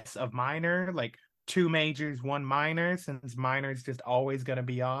less of minor, like two majors, one minor, since minor is just always going to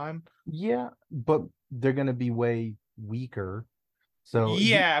be on? Yeah, but they're gonna be way weaker. So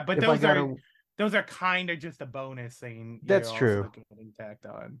Yeah, but if I gotta, those are kind of just a bonus thing you're that's also true. getting tacked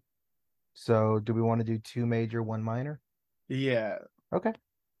on. So do we want to do two major, one minor? Yeah. Okay.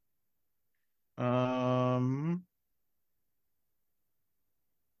 Um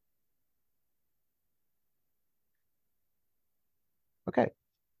Okay.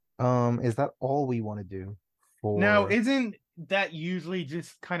 Is that all we want to do Now, for? isn't that usually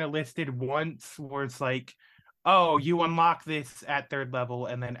just kind of listed once where it's like, oh, you unlock this at third level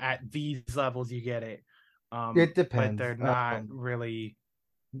and then at these levels you get it. It But depends. they're not really.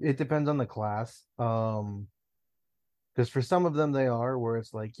 It depends on the class. Because for some of them they are where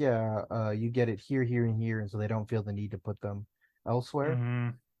it's like, yeah, you get it here, here, and here, and so they don't feel the need to put them elsewhere.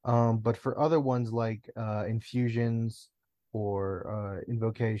 Mhm. But for other ones like infusions or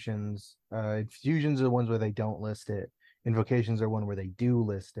invocations, infusions are the ones where they don't list it. Invocations are one where they do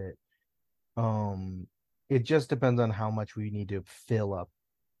list it. Um, it just depends on how much we need to fill up.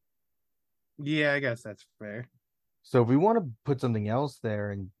 Yeah, I guess that's fair. So if we want to put something else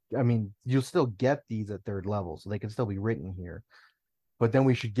there, and I mean, you'll still get these at third level, so they can still be written here. But then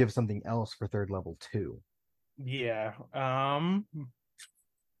we should give something else for third level too. Yeah.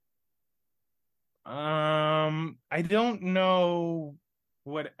 I don't know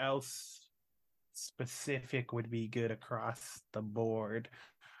what else specific would be good across the board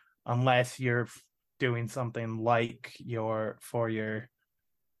unless you're doing something like your for your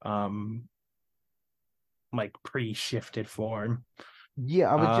um like pre-shifted form. Yeah,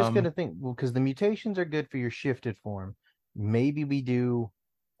 I was just Um gonna think, well, because the mutations are good for your shifted form. Maybe we do.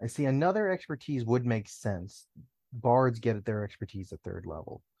 I see another expertise would make sense. Bards get their expertise at third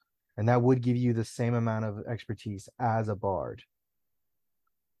level, and that would give you the same amount of expertise as a bard.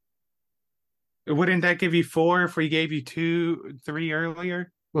 wouldn't that give you four if we gave you two, three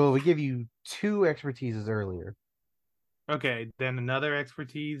earlier? Well, we give you two expertises earlier, Okay, then another then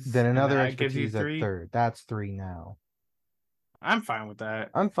expertise, and another that gives you expertise at three. third. That's three now. I'm fine with that.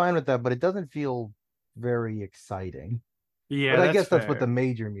 I'm fine with that, but it doesn't feel very exciting. Yeah, But I that's guess that's what the fair.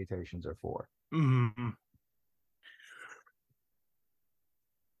 major mutations are for. Mhm.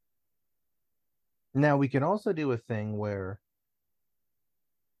 Now we can also do a thing where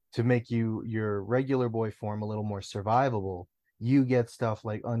to make your regular boy form a little more survivable, you get stuff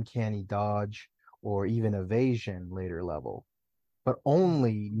like uncanny dodge or even evasion later level, but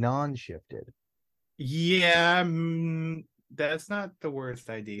only non-shifted. Yeah, that's not the worst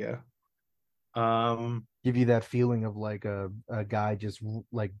idea. Um, Give you that feeling of like a guy just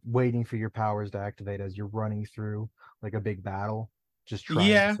like waiting for your powers to activate as you're running through like a big battle, just trying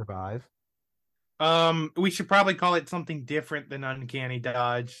to yeah. survive. We should probably call it something different than uncanny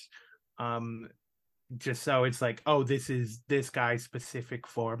dodge. Um, just so it's like, oh, this is this guy's specific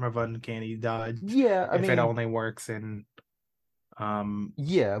form of uncanny dodge. Yeah, I If it mean, only works in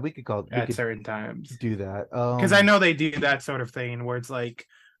yeah, we at could certain times. do that. Because I know they do that sort of thing where it's like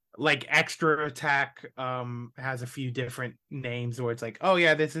extra attack has a few different names where it's like, oh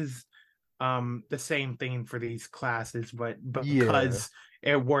yeah, this is the same thing for these classes, but Yeah, because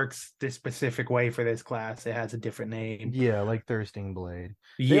it works this specific way for this class, it has a different name. yeah, like Thirsting Blade.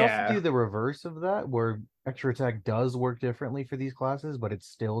 They also do Yeah. the reverse of that, where extra attack does work differently for these classes, but it's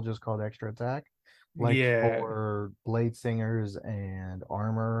still just called extra attack. Like Yeah. for Blade Singers and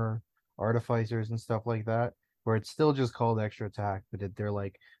Armor Artificers and stuff like that, where it's still just called extra attack, but they're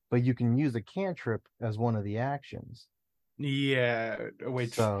like, but you can use a cantrip as one of the actions. Yeah,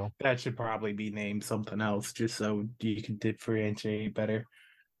 which So that should probably be named something else just so you can differentiate better.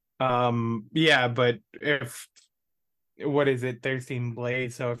 Yeah, but if what is it, 13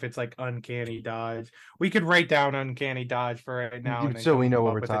 Blaze, so if it's like uncanny dodge, we could write down uncanny dodge for right now and then so we know come what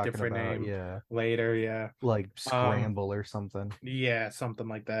up we're with a talking different about. name Yeah. later, yeah. Like Um, Scramble or something. yeah, something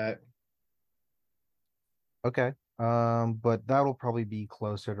like that. Okay. But that'll probably be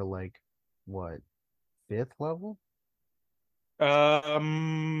closer to like what, fifth level?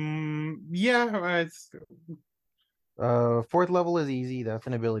 Yeah, it's Fourth level is easy. That's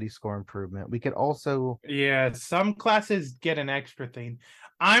an ability score improvement. We could also Yeah, some classes get an extra thing.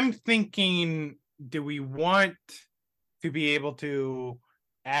 I'm thinking, do we want to be able to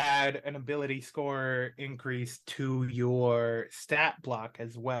add an ability score increase to your stat block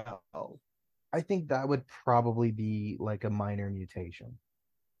as well? I think that would probably be like a minor mutation.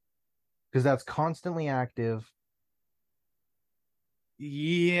 Because that's constantly active.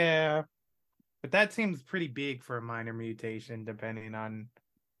 Yeah, but that seems pretty big for a minor mutation, depending on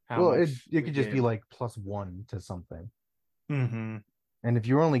how Well, it much it we could just be give. like +1 to something. Mm-hmm. And if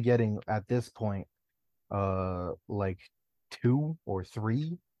you're only getting at this point like 2 or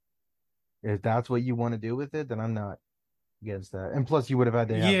 3, if that's what you want to do with it, then I'm not against that. And plus you would have had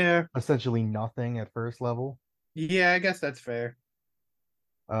to have Yeah, essentially nothing at first level. yeah, I guess that's fair.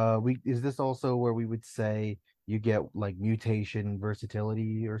 We is this also where we would say you get like mutation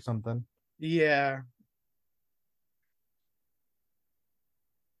versatility or something? Yeah.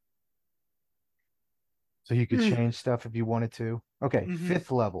 So you could change stuff if you wanted to. Okay, Mm-hmm.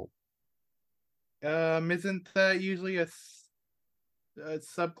 fifth level. Isn't that usually a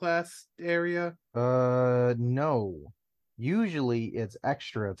subclass area? No. Usually it's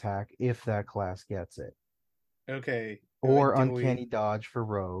extra attack if that class gets it. Okay. Or Do uncanny we? dodge for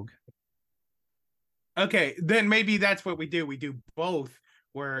rogue. Okay, then maybe that's what we do. We do both,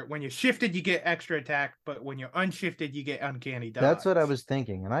 where when you're shifted, you get extra attack, but when you're unshifted, you get uncanny That's what I dodge. was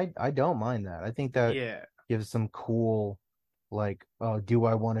thinking, and I don't mind that. I think that Yeah. gives some cool like, do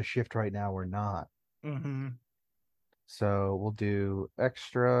I want to shift right now or not? Mm-hmm. So we'll do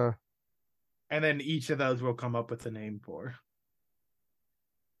extra. And then each of those will come up with a name for.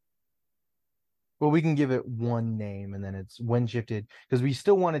 Well, we can give it one name and then it's when shifted because we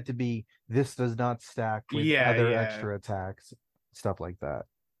still want it to be this does not stack with Yeah, other yeah. extra attacks, stuff like that.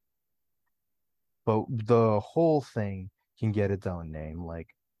 But the whole thing can get its own name, like,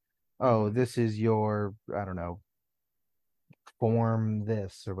 oh, Mm-hmm. this is your, I don't know, form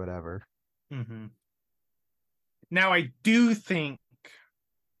this or whatever. Mm-hmm. Now I do think,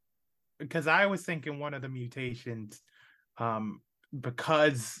 because I was thinking one of the mutations,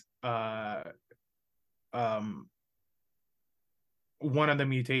 because um one of the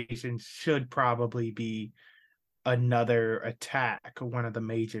mutations should probably be another attack, one of the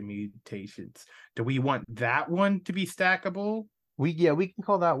major mutations. Do we want that one to be stackable? We can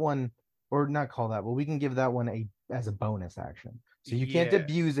call that one, or not call that, but we can give that one a as a bonus action. So you can't Yeah.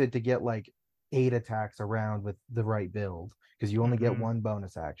 abuse it to get like 8 attacks around with the right build because you only get Mm-hmm. one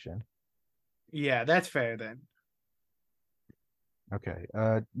bonus action. Yeah, that's fair then. Okay.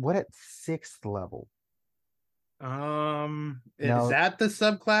 What at sixth level? Is Now, that the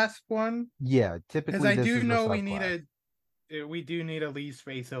subclass one? yeah, Because typically I this do is the know subclass. we do need to leave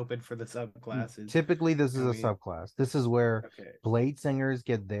space open for the subclasses. Typically, this is And a we subclass. This is where okay. blade singers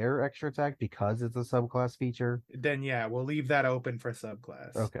get their extra attack because it's a subclass feature. Then yeah, we'll leave that open for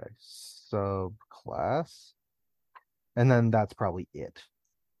subclass. Okay, subclass, and then that's probably it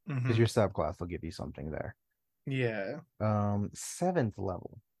because Mm-hmm. your subclass will give you something there. Yeah. Seventh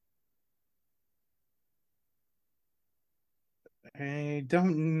level. I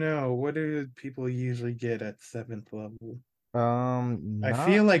don't know. What do people usually get at seventh level? I Not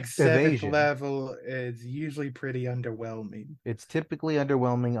feel like seventh evasion. level is usually pretty underwhelming. It's typically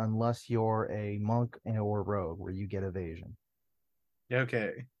underwhelming unless you're a monk or rogue where you get evasion.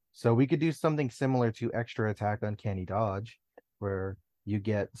 Okay. So we could do something similar to extra attack uncanny dodge, where you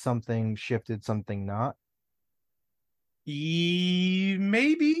get something shifted, something not.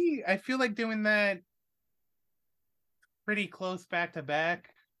 Maybe I feel like doing that pretty close back to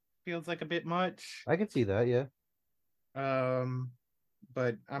back feels like a bit much. I could see that, yeah. Um,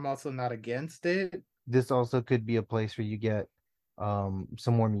 but I'm also not against it. This also could be a place where you get some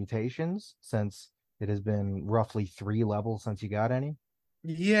more mutations since it has been roughly 3 levels since you got any.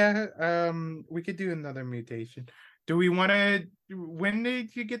 Yeah, we could do another mutation. Do we want to? When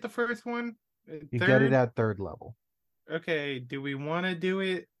did you get the first one? You get it Third? at 3rd level. Okay, do we want to do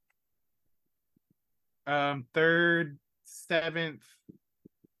it third, seventh?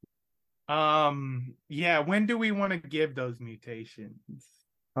 Yeah, when do we want to give those mutations?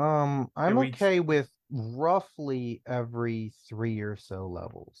 I'm Do we okay with roughly every 3 or so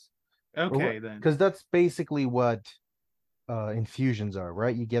levels. Okay then. Because that's basically what infusions are,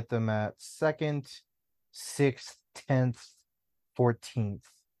 right? You get them at 2nd, 6th, 10th, 14th,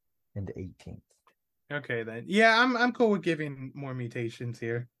 and 18th. Okay then. Yeah, I'm cool with giving more mutations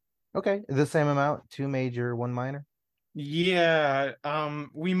here. Okay, the same amount, 2 major, 1 minor. Yeah,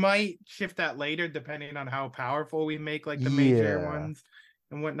 we might shift that later depending on how powerful we make like the major Yeah. ones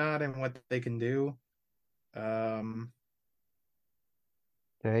and whatnot and what they can do. Um,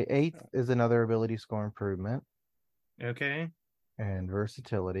 Okay, 8th is another ability score improvement okay. and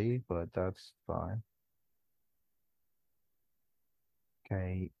versatility, but that's fine.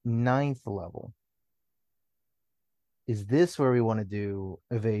 Okay, 9th level. Is this where we want to do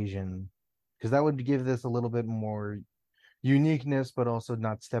evasion? Because that would give this a little bit more uniqueness, but also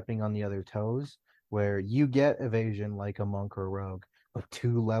not stepping on the other toes, where you get evasion like a monk or rogue, but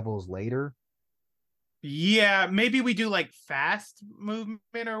 2 levels later. Yeah, maybe we do like fast movement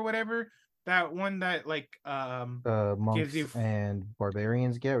or whatever. That one that like gives Monks you and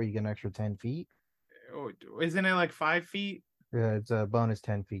barbarians get, where you get an extra 10 feet. isn't it like 5 feet? It's a bonus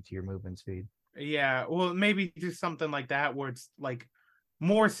 10 feet to your movement speed. Yeah, well, maybe do something like that where it's like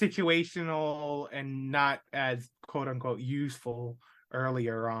more situational and not as quote unquote useful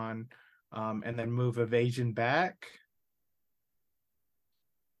earlier on, and then move evasion back.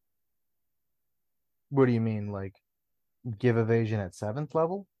 What do you mean, like give evasion at 7th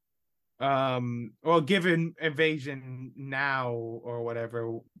level? Well, given evasion now or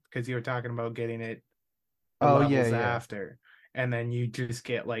whatever, because you were talking about getting it the Oh yeah, levels yeah. after, and then you just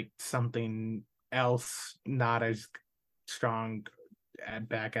get like something else not as strong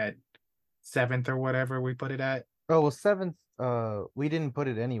back at 7th or whatever we put it at. Oh well, 7th. We didn't put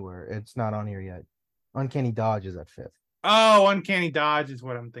it anywhere. It's not on here yet. Uncanny dodge is at 5th. Oh, uncanny dodge is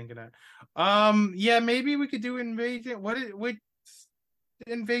what I'm thinking of. Yeah, maybe we could do invasion. What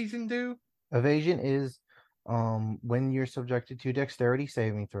invasion do? Evasion is when you're subjected to dexterity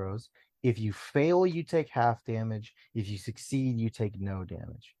saving throws. If you fail, you take half damage. If you succeed, you take no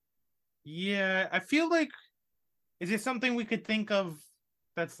damage. Yeah, I feel like is it something we could think of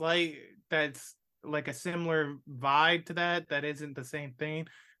that's like a similar vibe to that isn't the same thing?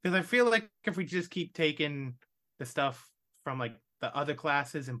 Because I feel like if we just keep taking the stuff from like the other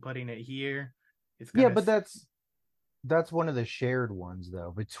classes and putting it here, it's Yeah, gonna but that's one of the shared ones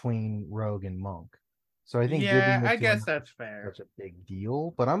though between rogue and monk. So I think yeah, giving it I to guess another that's is fair. such a big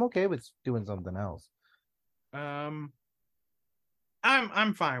deal, but I'm okay with doing something else. Um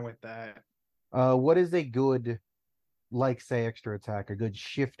I'm fine with that. What is a good, like say extra attack, a good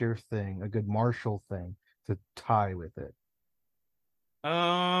shifter thing, a good martial thing to tie with it?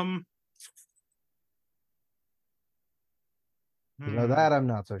 Um You know hmm that I'm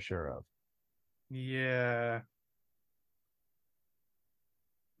not so sure of. yeah,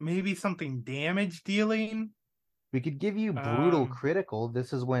 maybe something damage dealing. We could give you brutal Um critical.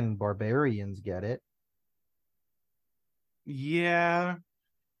 This is when barbarians get it. yeah.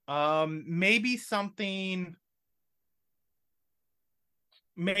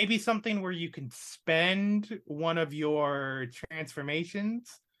 Maybe something where you can spend one of your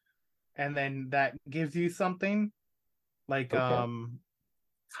transformations and then that gives you something like Okay.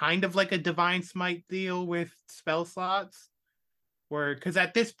 kind of like a divine smite deal with spell slots where because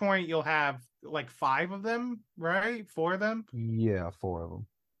at this point you'll have like 5 of them, right? 4 of them. Yeah, 4 of them.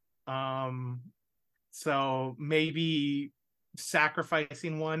 um so maybe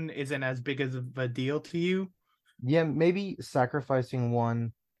sacrificing one isn't as big as of a deal to you. Yeah, maybe sacrificing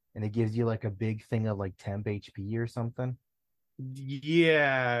one and it gives you like a big thing of like temp HP or something.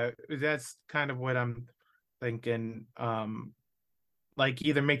 Yeah, that's kind of what I'm thinking. Like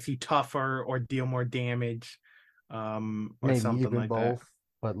either makes you tougher or deal more damage, or Maybe something even like that. both,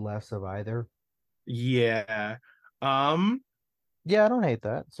 but less of either. Yeah. Um, Yeah, I don't hate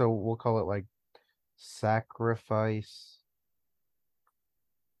that. So we'll call it like sacrifice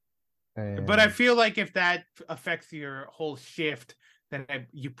but I and feel like if that affects your whole shift, then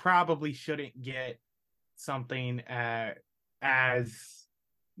you probably shouldn't get something as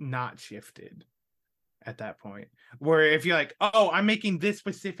not shifted at that point. Where if you're like, oh, I'm making this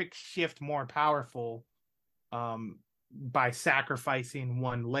specific shift more powerful, by sacrificing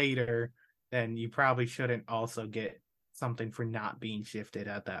one later, then you probably shouldn't also get something for not being shifted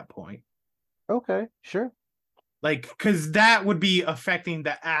at that point. okay, sure. Like, because that would be affecting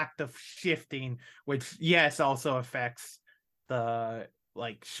the act of shifting, which, yes, also affects the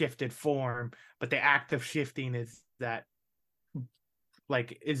like shifted form, but the act of shifting is that,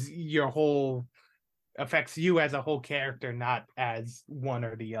 like, is your whole affects you as a whole character, not as one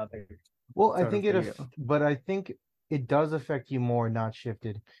or the other, Well, I sort of think for you. but I think it does affect you more not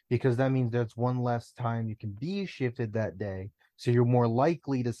shifted because that means there's one less time you can be shifted that day. So you're more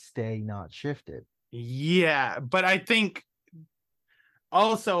likely to stay not shifted. Yeah, but I think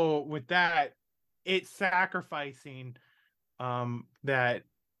also with that, it's sacrificing that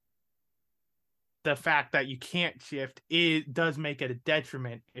the fact that you can't shift, it does make it a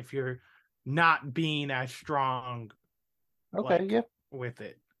detriment if you're not being as strong Okay, like yeah, with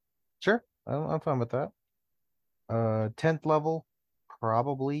it. sure. I'm fine with that. 10th level,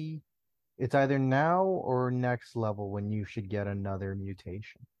 probably. It's either now or next level when you should get another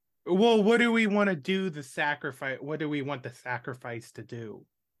mutation. Well, what do we want to do the sacrifice? What do we want the sacrifice to do?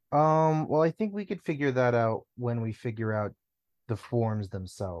 Well, I think we could figure that out when we figure out the forms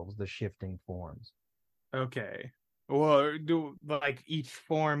themselves, the shifting forms. Okay. Well, do like each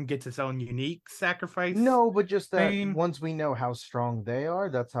form gets its own unique sacrifice No, but just that thing? once we know how strong they are,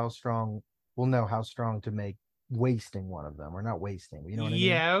 that's how strong we'll know how strong to make wasting one of them, or not wasting, you know what I mean?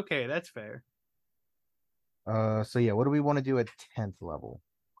 Yeah, okay, that's fair. So yeah, what do we want to do at 10th level?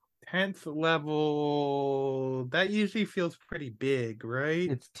 10th level, that usually feels pretty big, right?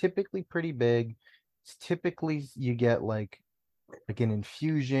 It's typically pretty big. It's typically you get like an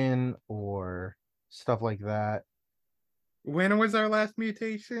infusion or stuff like that. When was our last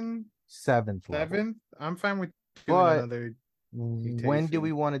mutation? 7th level. 7th? I'm fine with doing But another when do we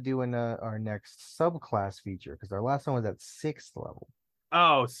mutation. want to do our next subclass feature? Because our last one was at 6th level.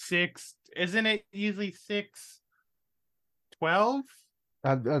 Oh, 6. Isn't it usually 6, 12?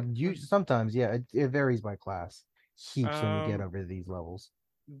 Sometimes, yeah, it varies by class. Heaps when you get Um, over these levels.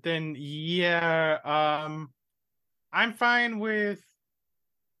 then yeah, I'm fine with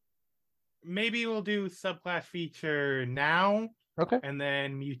maybe we'll do subclass feature now Okay. and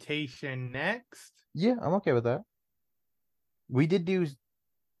then mutation next. Yeah, I'm okay with that. We did do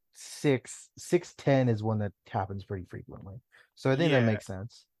 610 is one that happens pretty frequently. So I think that Yeah, makes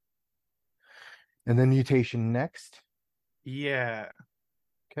sense. And then mutation next. yeah.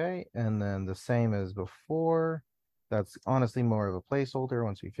 Okay. And then the same as before. That's honestly more of a placeholder.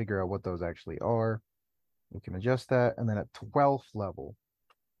 Once we figure out what those actually are, we can adjust that. And then at 12th level,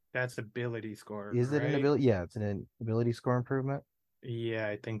 That's ability score, is it an right? ability? Yeah, it's an ability score improvement. Yeah,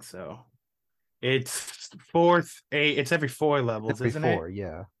 I think so. It's fourth, eight. It's every 4 levels, Every isn't it? four,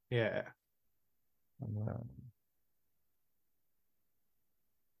 yeah. Yeah. And then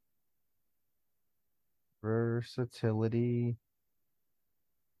versatility.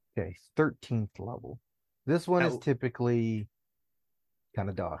 Okay, 13th level. This one is That- typically kind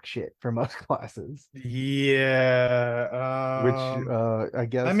of dog shit for most classes, which yeah. I Let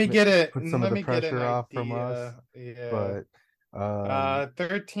guess me get it. put some of Let the me get an pressure off from us. idea. Yeah. But um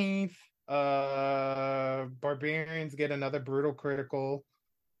 13th, barbarians get another brutal critical.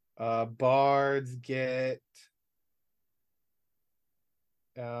 Bards get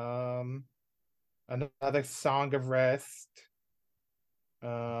um another Song of Rest.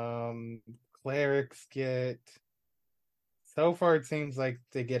 Um, clerics get. So far, it seems like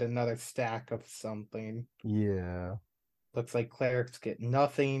they get another stack of something. yeah. Looks like clerics get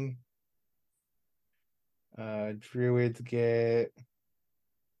nothing. Druids get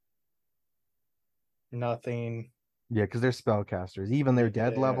nothing. Yeah, because they're spellcasters. Even their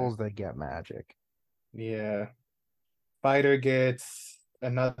dead Yeah, levels, they get magic. yeah. Fighter gets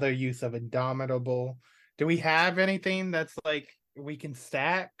another use of Indomitable. Do we have anything that's like we can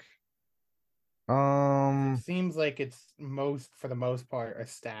stack? It Um, seems like it's for the most part, a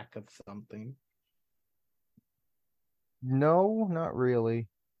stack of something. no, not really.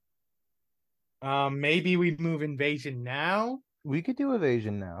 Maybe we move invasion now, We could do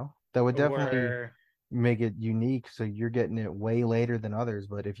evasion now. That would definitely or make it unique, so you're getting it way later than others,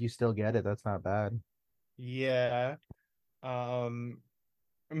 but if you still get it, that's not bad. yeah. Um,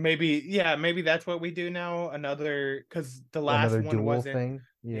 maybe that's what we do now. Another because the last Another one dual wasn't. thing.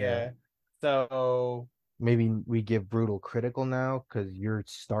 Yeah. Yeah. So Maybe we give brutal critical now because you're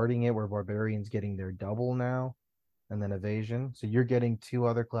starting it where barbarians getting their double now and then evasion. So you're getting two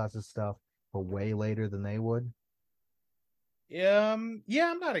other classes stuff but way later than they would. yeah, I'm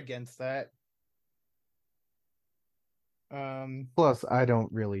not against that. Um, Plus, I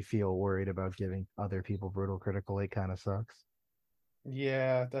don't really feel worried about giving other people brutal critical. It kind of sucks.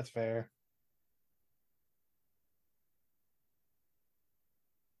 yeah, that's fair.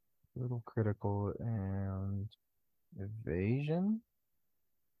 Brutal critical and evasion.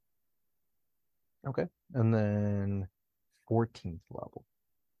 Okay. And then 14th level.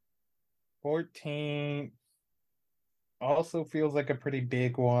 14 also feels like a pretty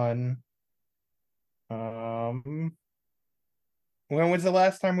big one. Um, when was the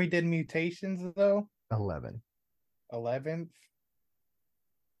last time we did mutations though? 11. 11th.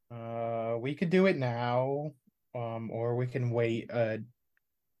 We could do it now, or we can wait a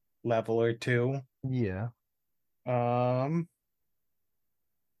level or two. Yeah. Um,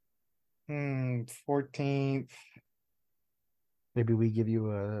 14th. Maybe we give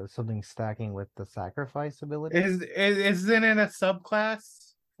you something stacking with the sacrifice ability. Isn't it a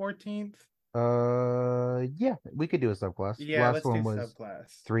subclass? 14th? Yeah, we could do a subclass. Yeah, Last let's do one was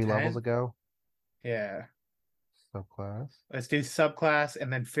subclass. 3 levels 10? ago. Yeah. Subclass. Let's do subclass,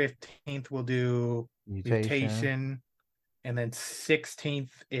 and then 15th we'll do mutation, and then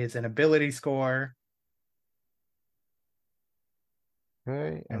 16th is an ability score.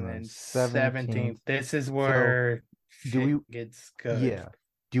 Okay, and then 17th. This is So, where do we gets good. Yeah.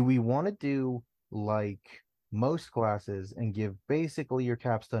 Do we want to do like most classes and give basically your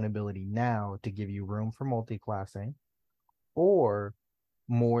capstone ability now to give you room for multi-classing, or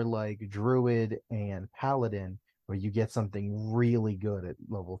more like druid and paladin where you get something really good at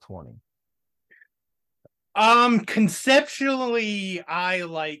level 20? Conceptually, I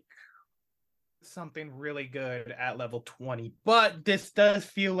like something really good at level 20, but this does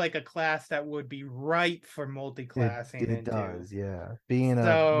feel like a class that would be right for multi-classing It into. does, yeah. Being a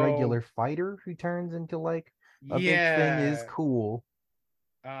So, regular fighter who turns into like a big thing is cool.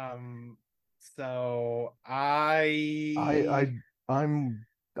 So I'm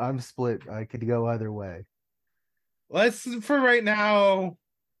split. I could go either way. let's, for right now,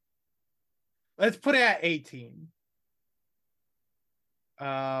 let's put it at 18.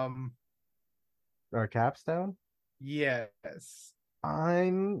 Our capstone? Yes.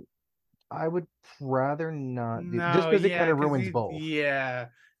 I would rather not do No, just because it yeah, kind of 'cause ruins both. Yeah,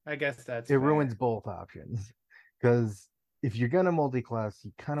 I guess that's It fair. ruins both options. Because if you're gonna multi-class,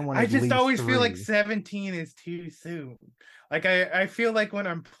 you kind of want I at just least always feel like 3. 17 is too soon. Like I feel like when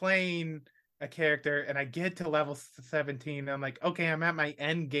I'm playing a character and I get to level 17, I'm like, okay, I'm at my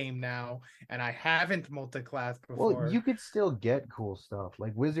end game now, and I haven't multi-class before. Well, you could still get cool stuff.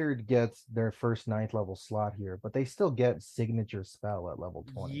 Like Wizard gets their first 9th level slot here, but they still get signature spell at level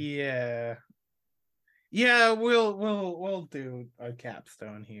 20. Yeah. Yeah, we'll do a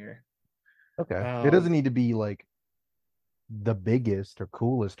capstone here. Okay. It doesn't need to be like the biggest or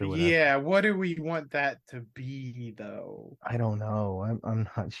coolest or whatever. Yeah, what do we want that to be though? I don't know. I'm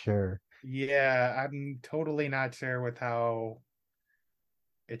not sure. Yeah, I'm totally not sure with how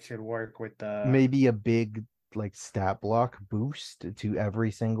it should work with the Maybe a big like stat block boost to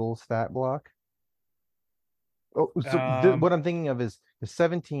every single stat block. Oh, so what I'm thinking of is the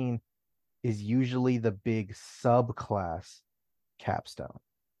 17 is usually the big subclass capstone.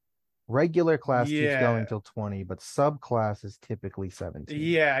 Regular class keeps going till 20, but subclass is typically 17.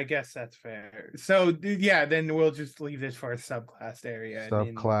 Yeah, I guess that's fair. So yeah, then we'll just leave this for a subclass area.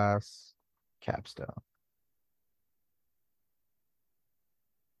 Subclass capstone.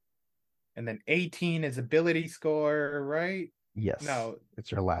 And then 18 is ability score, right? Yes. No,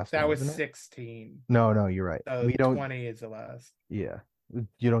 it's your last that one, was isn't it? 16. No, you're right. So we don't 20 is the last. Yeah.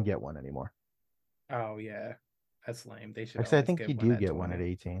 You don't get one anymore. Oh yeah. That's lame. They should Actually, I always think get you one do at get 20. one at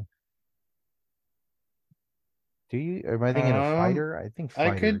 18. Do you? Am I thinking of fighter? I think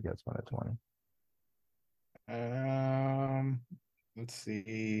fighter gets one at 20. Let's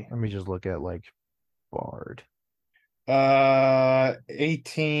see. Let me just look at like bard.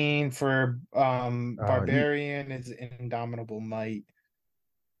 18 for barbarian is indomitable might.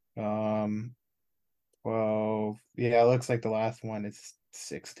 12. Yeah, it looks like the last one is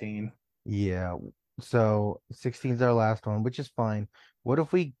 16. Yeah. So 16 is our last one, which is fine. What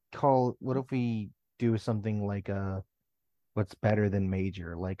if we do something like what's better than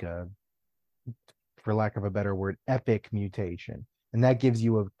major, like for lack of a better word, epic mutation. And that gives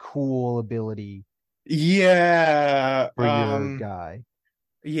you a cool ability for your guy.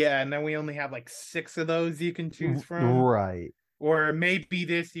 Yeah, and then we only have like 6 of those you can choose from. Right. Or maybe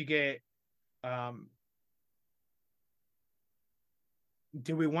this you get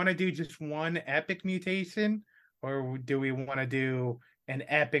do we want to do just one epic mutation, or do we want to do an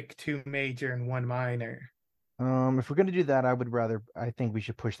epic, 2 major, and 1 minor? If we're gonna do that, I think we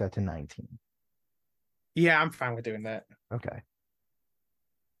should push that to 19. Yeah, I'm fine with doing that. Okay.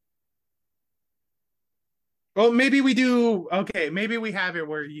 Well, maybe we have it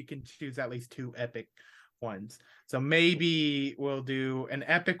where you can choose at least 2 epic ones. So maybe we'll do an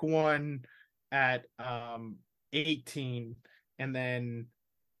epic one at 18, and then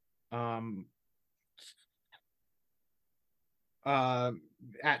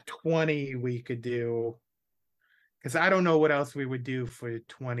at 20 we could do, because I don't know what else we would do for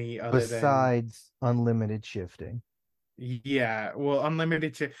 20 besides unlimited shifting. Yeah, well,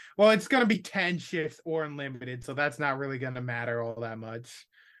 unlimited shift. Well, it's gonna be 10 shifts or unlimited, so that's not really gonna matter all that much.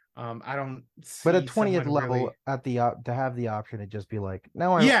 I don't see. But at 20th level, really... at the to have the option to just be like, that's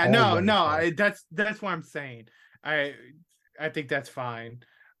what I'm saying. I think that's fine.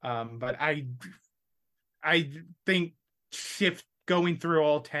 But I think going through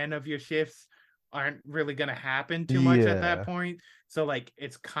all 10 of your shifts aren't really gonna happen too much at that point. So like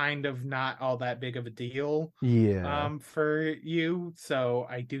it's kind of not all that big of a deal for you. So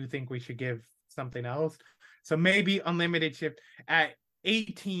I do think we should give something else. So maybe unlimited shift at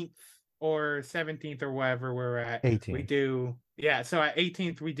 18th or 17th or wherever we're at. 18th. We do, yeah. So at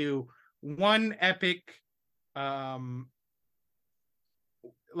 18th we do one epic, like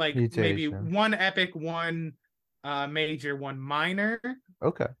maybe mutation. one epic, one major, one minor.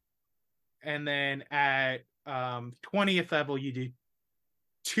 Okay. And then at 20th level you do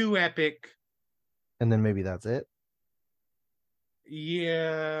two epic. And then maybe that's it.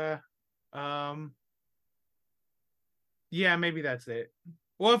 Yeah. Yeah, maybe that's it.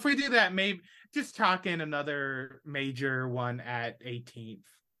 Well, if we do that, maybe just talk in another major one at 18th.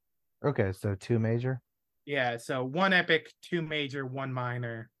 Okay, so 2 major. Yeah, so one epic, 2 major, 1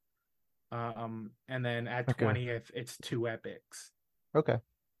 minor. And then at 20th, it's 2 epics. Okay.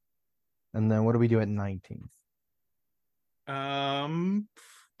 And then what do we do at 19th?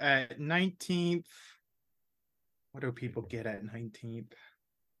 At 19th, what do people get at 19th?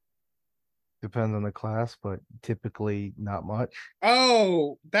 Depends on the class, but typically not much.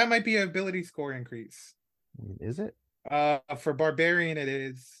 Oh, that might be an ability score increase. Is it? For Barbarian, it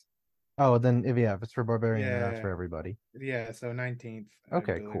is. Oh, then if it's for Barbarian, then that's for everybody. Yeah, so 19th.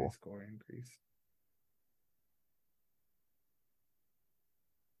 Okay, cool. Score increase.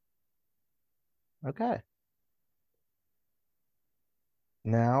 Okay.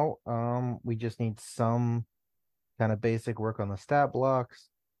 Now, we just need some kind of basic work on the stat blocks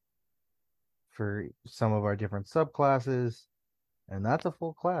for some of our different subclasses, and that's a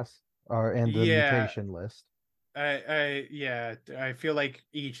full class. And the mutation list. I feel like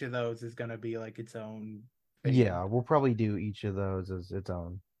each of those is gonna be like its own thing. Yeah, we'll probably do each of those as its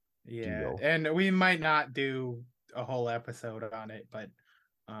own deal. And we might not do a whole episode on it, but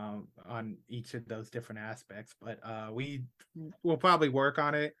on each of those different aspects, but we will probably work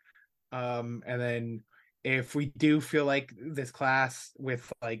on it. And then if we do feel like this class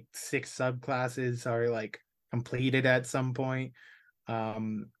with like 6 subclasses are like completed at some point,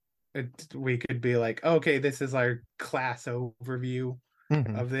 we could be like, okay, this is our class overview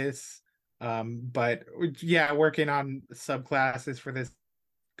of this. But yeah, working on subclasses for this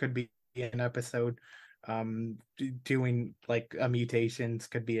could be an episode. Doing like a mutations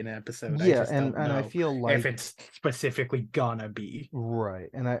could be an episode. Yeah, I just don't know I feel like if it's specifically gonna be right.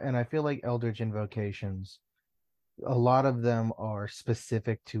 And I feel like Eldritch Invocations, a lot of them are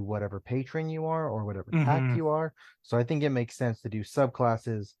specific to whatever patron you are or whatever pact you are. So I think it makes sense to do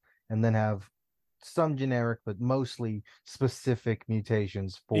subclasses and then have some generic but mostly specific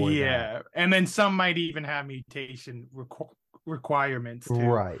mutations for that. And then some might even have mutation requirements too.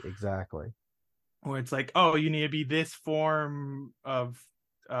 Right, exactly. Where it's like, oh, you need to be this form of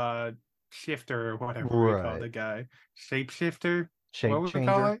shifter or whatever we call the guy. Shapeshifter? What would we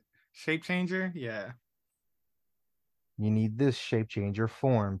call it? Shapechanger? Yeah. You need this Shapechanger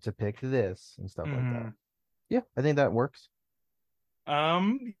form to pick this and stuff like that. Yeah, I think that works.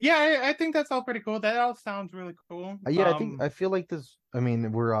 I think that's all pretty cool. That all sounds really cool. I feel like this, I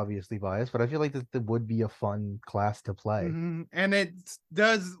mean, we're obviously biased, but I feel like this would be a fun class to play. And it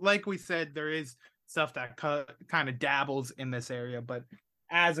does, like we said, there is stuff that kind of dabbles in this area, but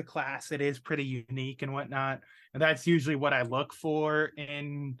as a class, it is pretty unique and whatnot. And that's usually what I look for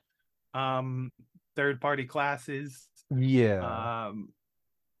in third-party classes. Yeah.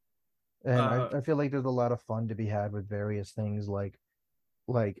 I feel like there's a lot of fun to be had with various things like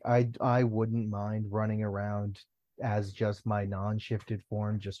I wouldn't mind running around as just my non-shifted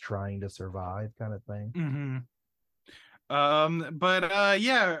form, just trying to survive kind of thing. I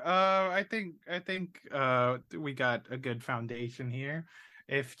think we got a good foundation here.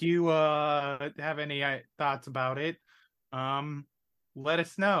 If you have any thoughts about it, let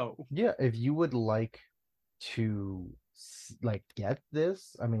us know. Yeah, if you would like to get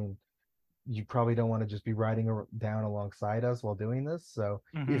this, I mean, you probably don't want to just be riding down alongside us while doing this. So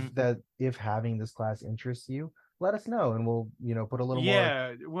if having this class interests you, let us know, and we'll put a little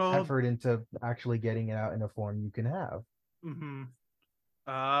more effort into actually getting it out in a form you can have.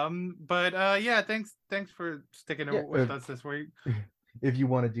 Thanks for sticking with us this week. If you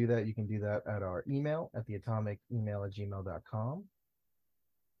want to do that, you can do that at our email at theatomicemail@gmail.com.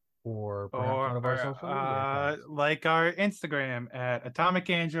 Or perhaps one of our social media accounts. Like our Instagram at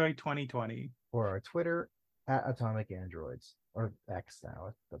AtomicAndroid2020. Or our Twitter at AtomicAndroids. Or X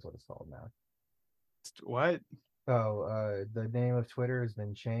now. That's what it's called now. What? Oh, the name of Twitter has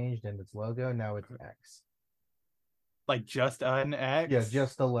been changed and its logo. Now it's X. Like just an X? Yeah,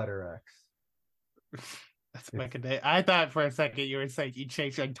 just the letter X. That's fucking it. I thought for a second you were saying you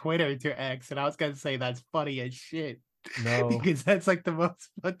changed like Twitter to X, and I was gonna say that's funny as shit. No, because that's like the most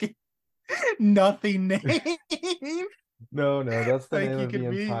fucking nothing name. No, that's the name of the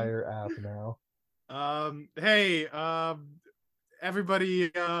entire app now. Hey,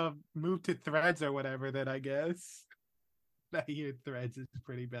 everybody move to Threads or whatever then, I guess. I hear Threads is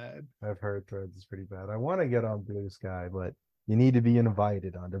pretty bad. I've heard Threads is pretty bad. I want to get on Blue Sky, but you need to be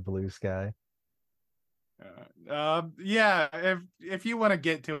invited onto Blue Sky. Yeah, if you want to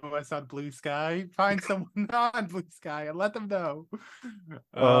get to us on Blue Sky, find someone on Blue Sky and let them know.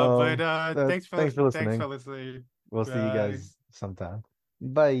 Thanks for listening. Thanks for listening. We'll see you guys sometime.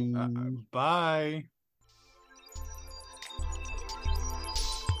 Bye. Bye.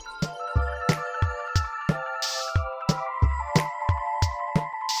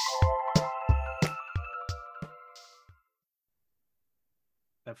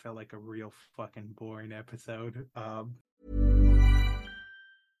 That felt like a real fucking boring episode.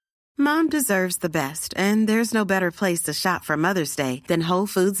 Mom deserves the best, and there's no better place to shop for Mother's Day than Whole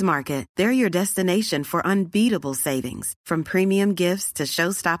Foods Market. They're your destination for unbeatable savings, from premium gifts to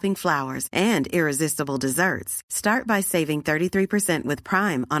show-stopping flowers and irresistible desserts. Start by saving 33% with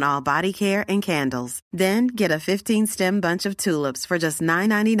Prime on all body care and candles. Then get a 15-stem bunch of tulips for just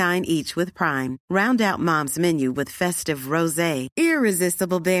 $9.99 each with Prime. Round out Mom's menu with festive rosé,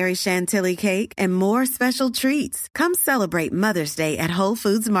 irresistible berry chantilly cake, and more special treats. Come celebrate Mother's Day at Whole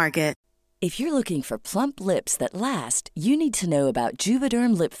Foods Market. If you're looking for plump lips that last, you need to know about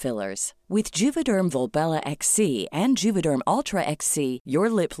Juvederm lip fillers. With Juvederm Volbella XC and Juvederm Ultra XC, your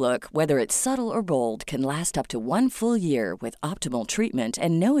lip look, whether it's subtle or bold, can last up to 1 full year with optimal treatment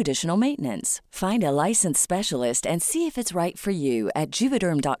and no additional maintenance. Find a licensed specialist and see if it's right for you at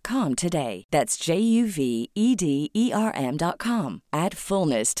Juvederm.com today. That's JUVEDERM.com. Add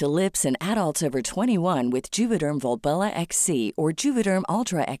fullness to lips in adults over 21 with Juvederm Volbella XC or Juvederm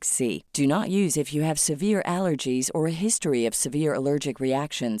Ultra XC. Do not use if you have severe allergies or a history of severe allergic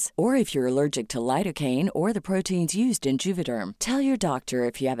reactions, or if you're allergic to lidocaine or the proteins used in Juvederm. Tell your doctor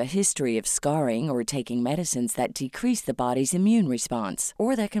if you have a history of scarring or taking medicines that decrease the body's immune response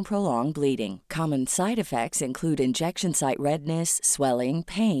or that can prolong bleeding. Common side effects include injection site redness, swelling,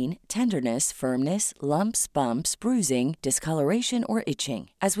 pain, tenderness, firmness, lumps, bumps, bruising, discoloration, or itching.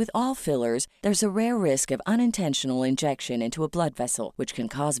 As with all fillers, there's a rare risk of unintentional injection into a blood vessel, which can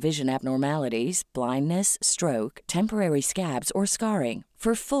cause vision abnormalities, blindness, stroke, temporary scabs, or scarring.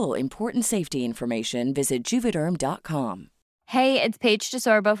 For full, important safety information, visit Juvederm.com. Hey, it's Paige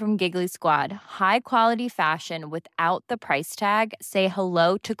DeSorbo from Giggly Squad. High quality fashion without the price tag. Say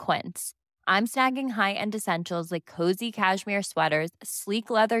hello to Quince. I'm snagging high-end essentials like cozy cashmere sweaters,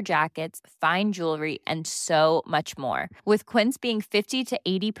 sleek leather jackets, fine jewelry, and so much more. With Quince being 50 to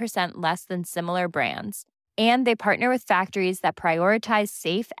 80% less than similar brands. And they partner with factories that prioritize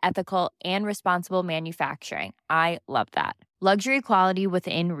safe, ethical, and responsible manufacturing. I love that. Luxury quality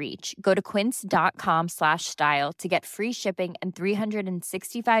within reach. Go to quince.com/style to get free shipping and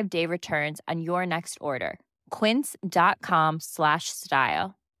 365-day returns on your next order.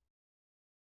 Quince.com/style.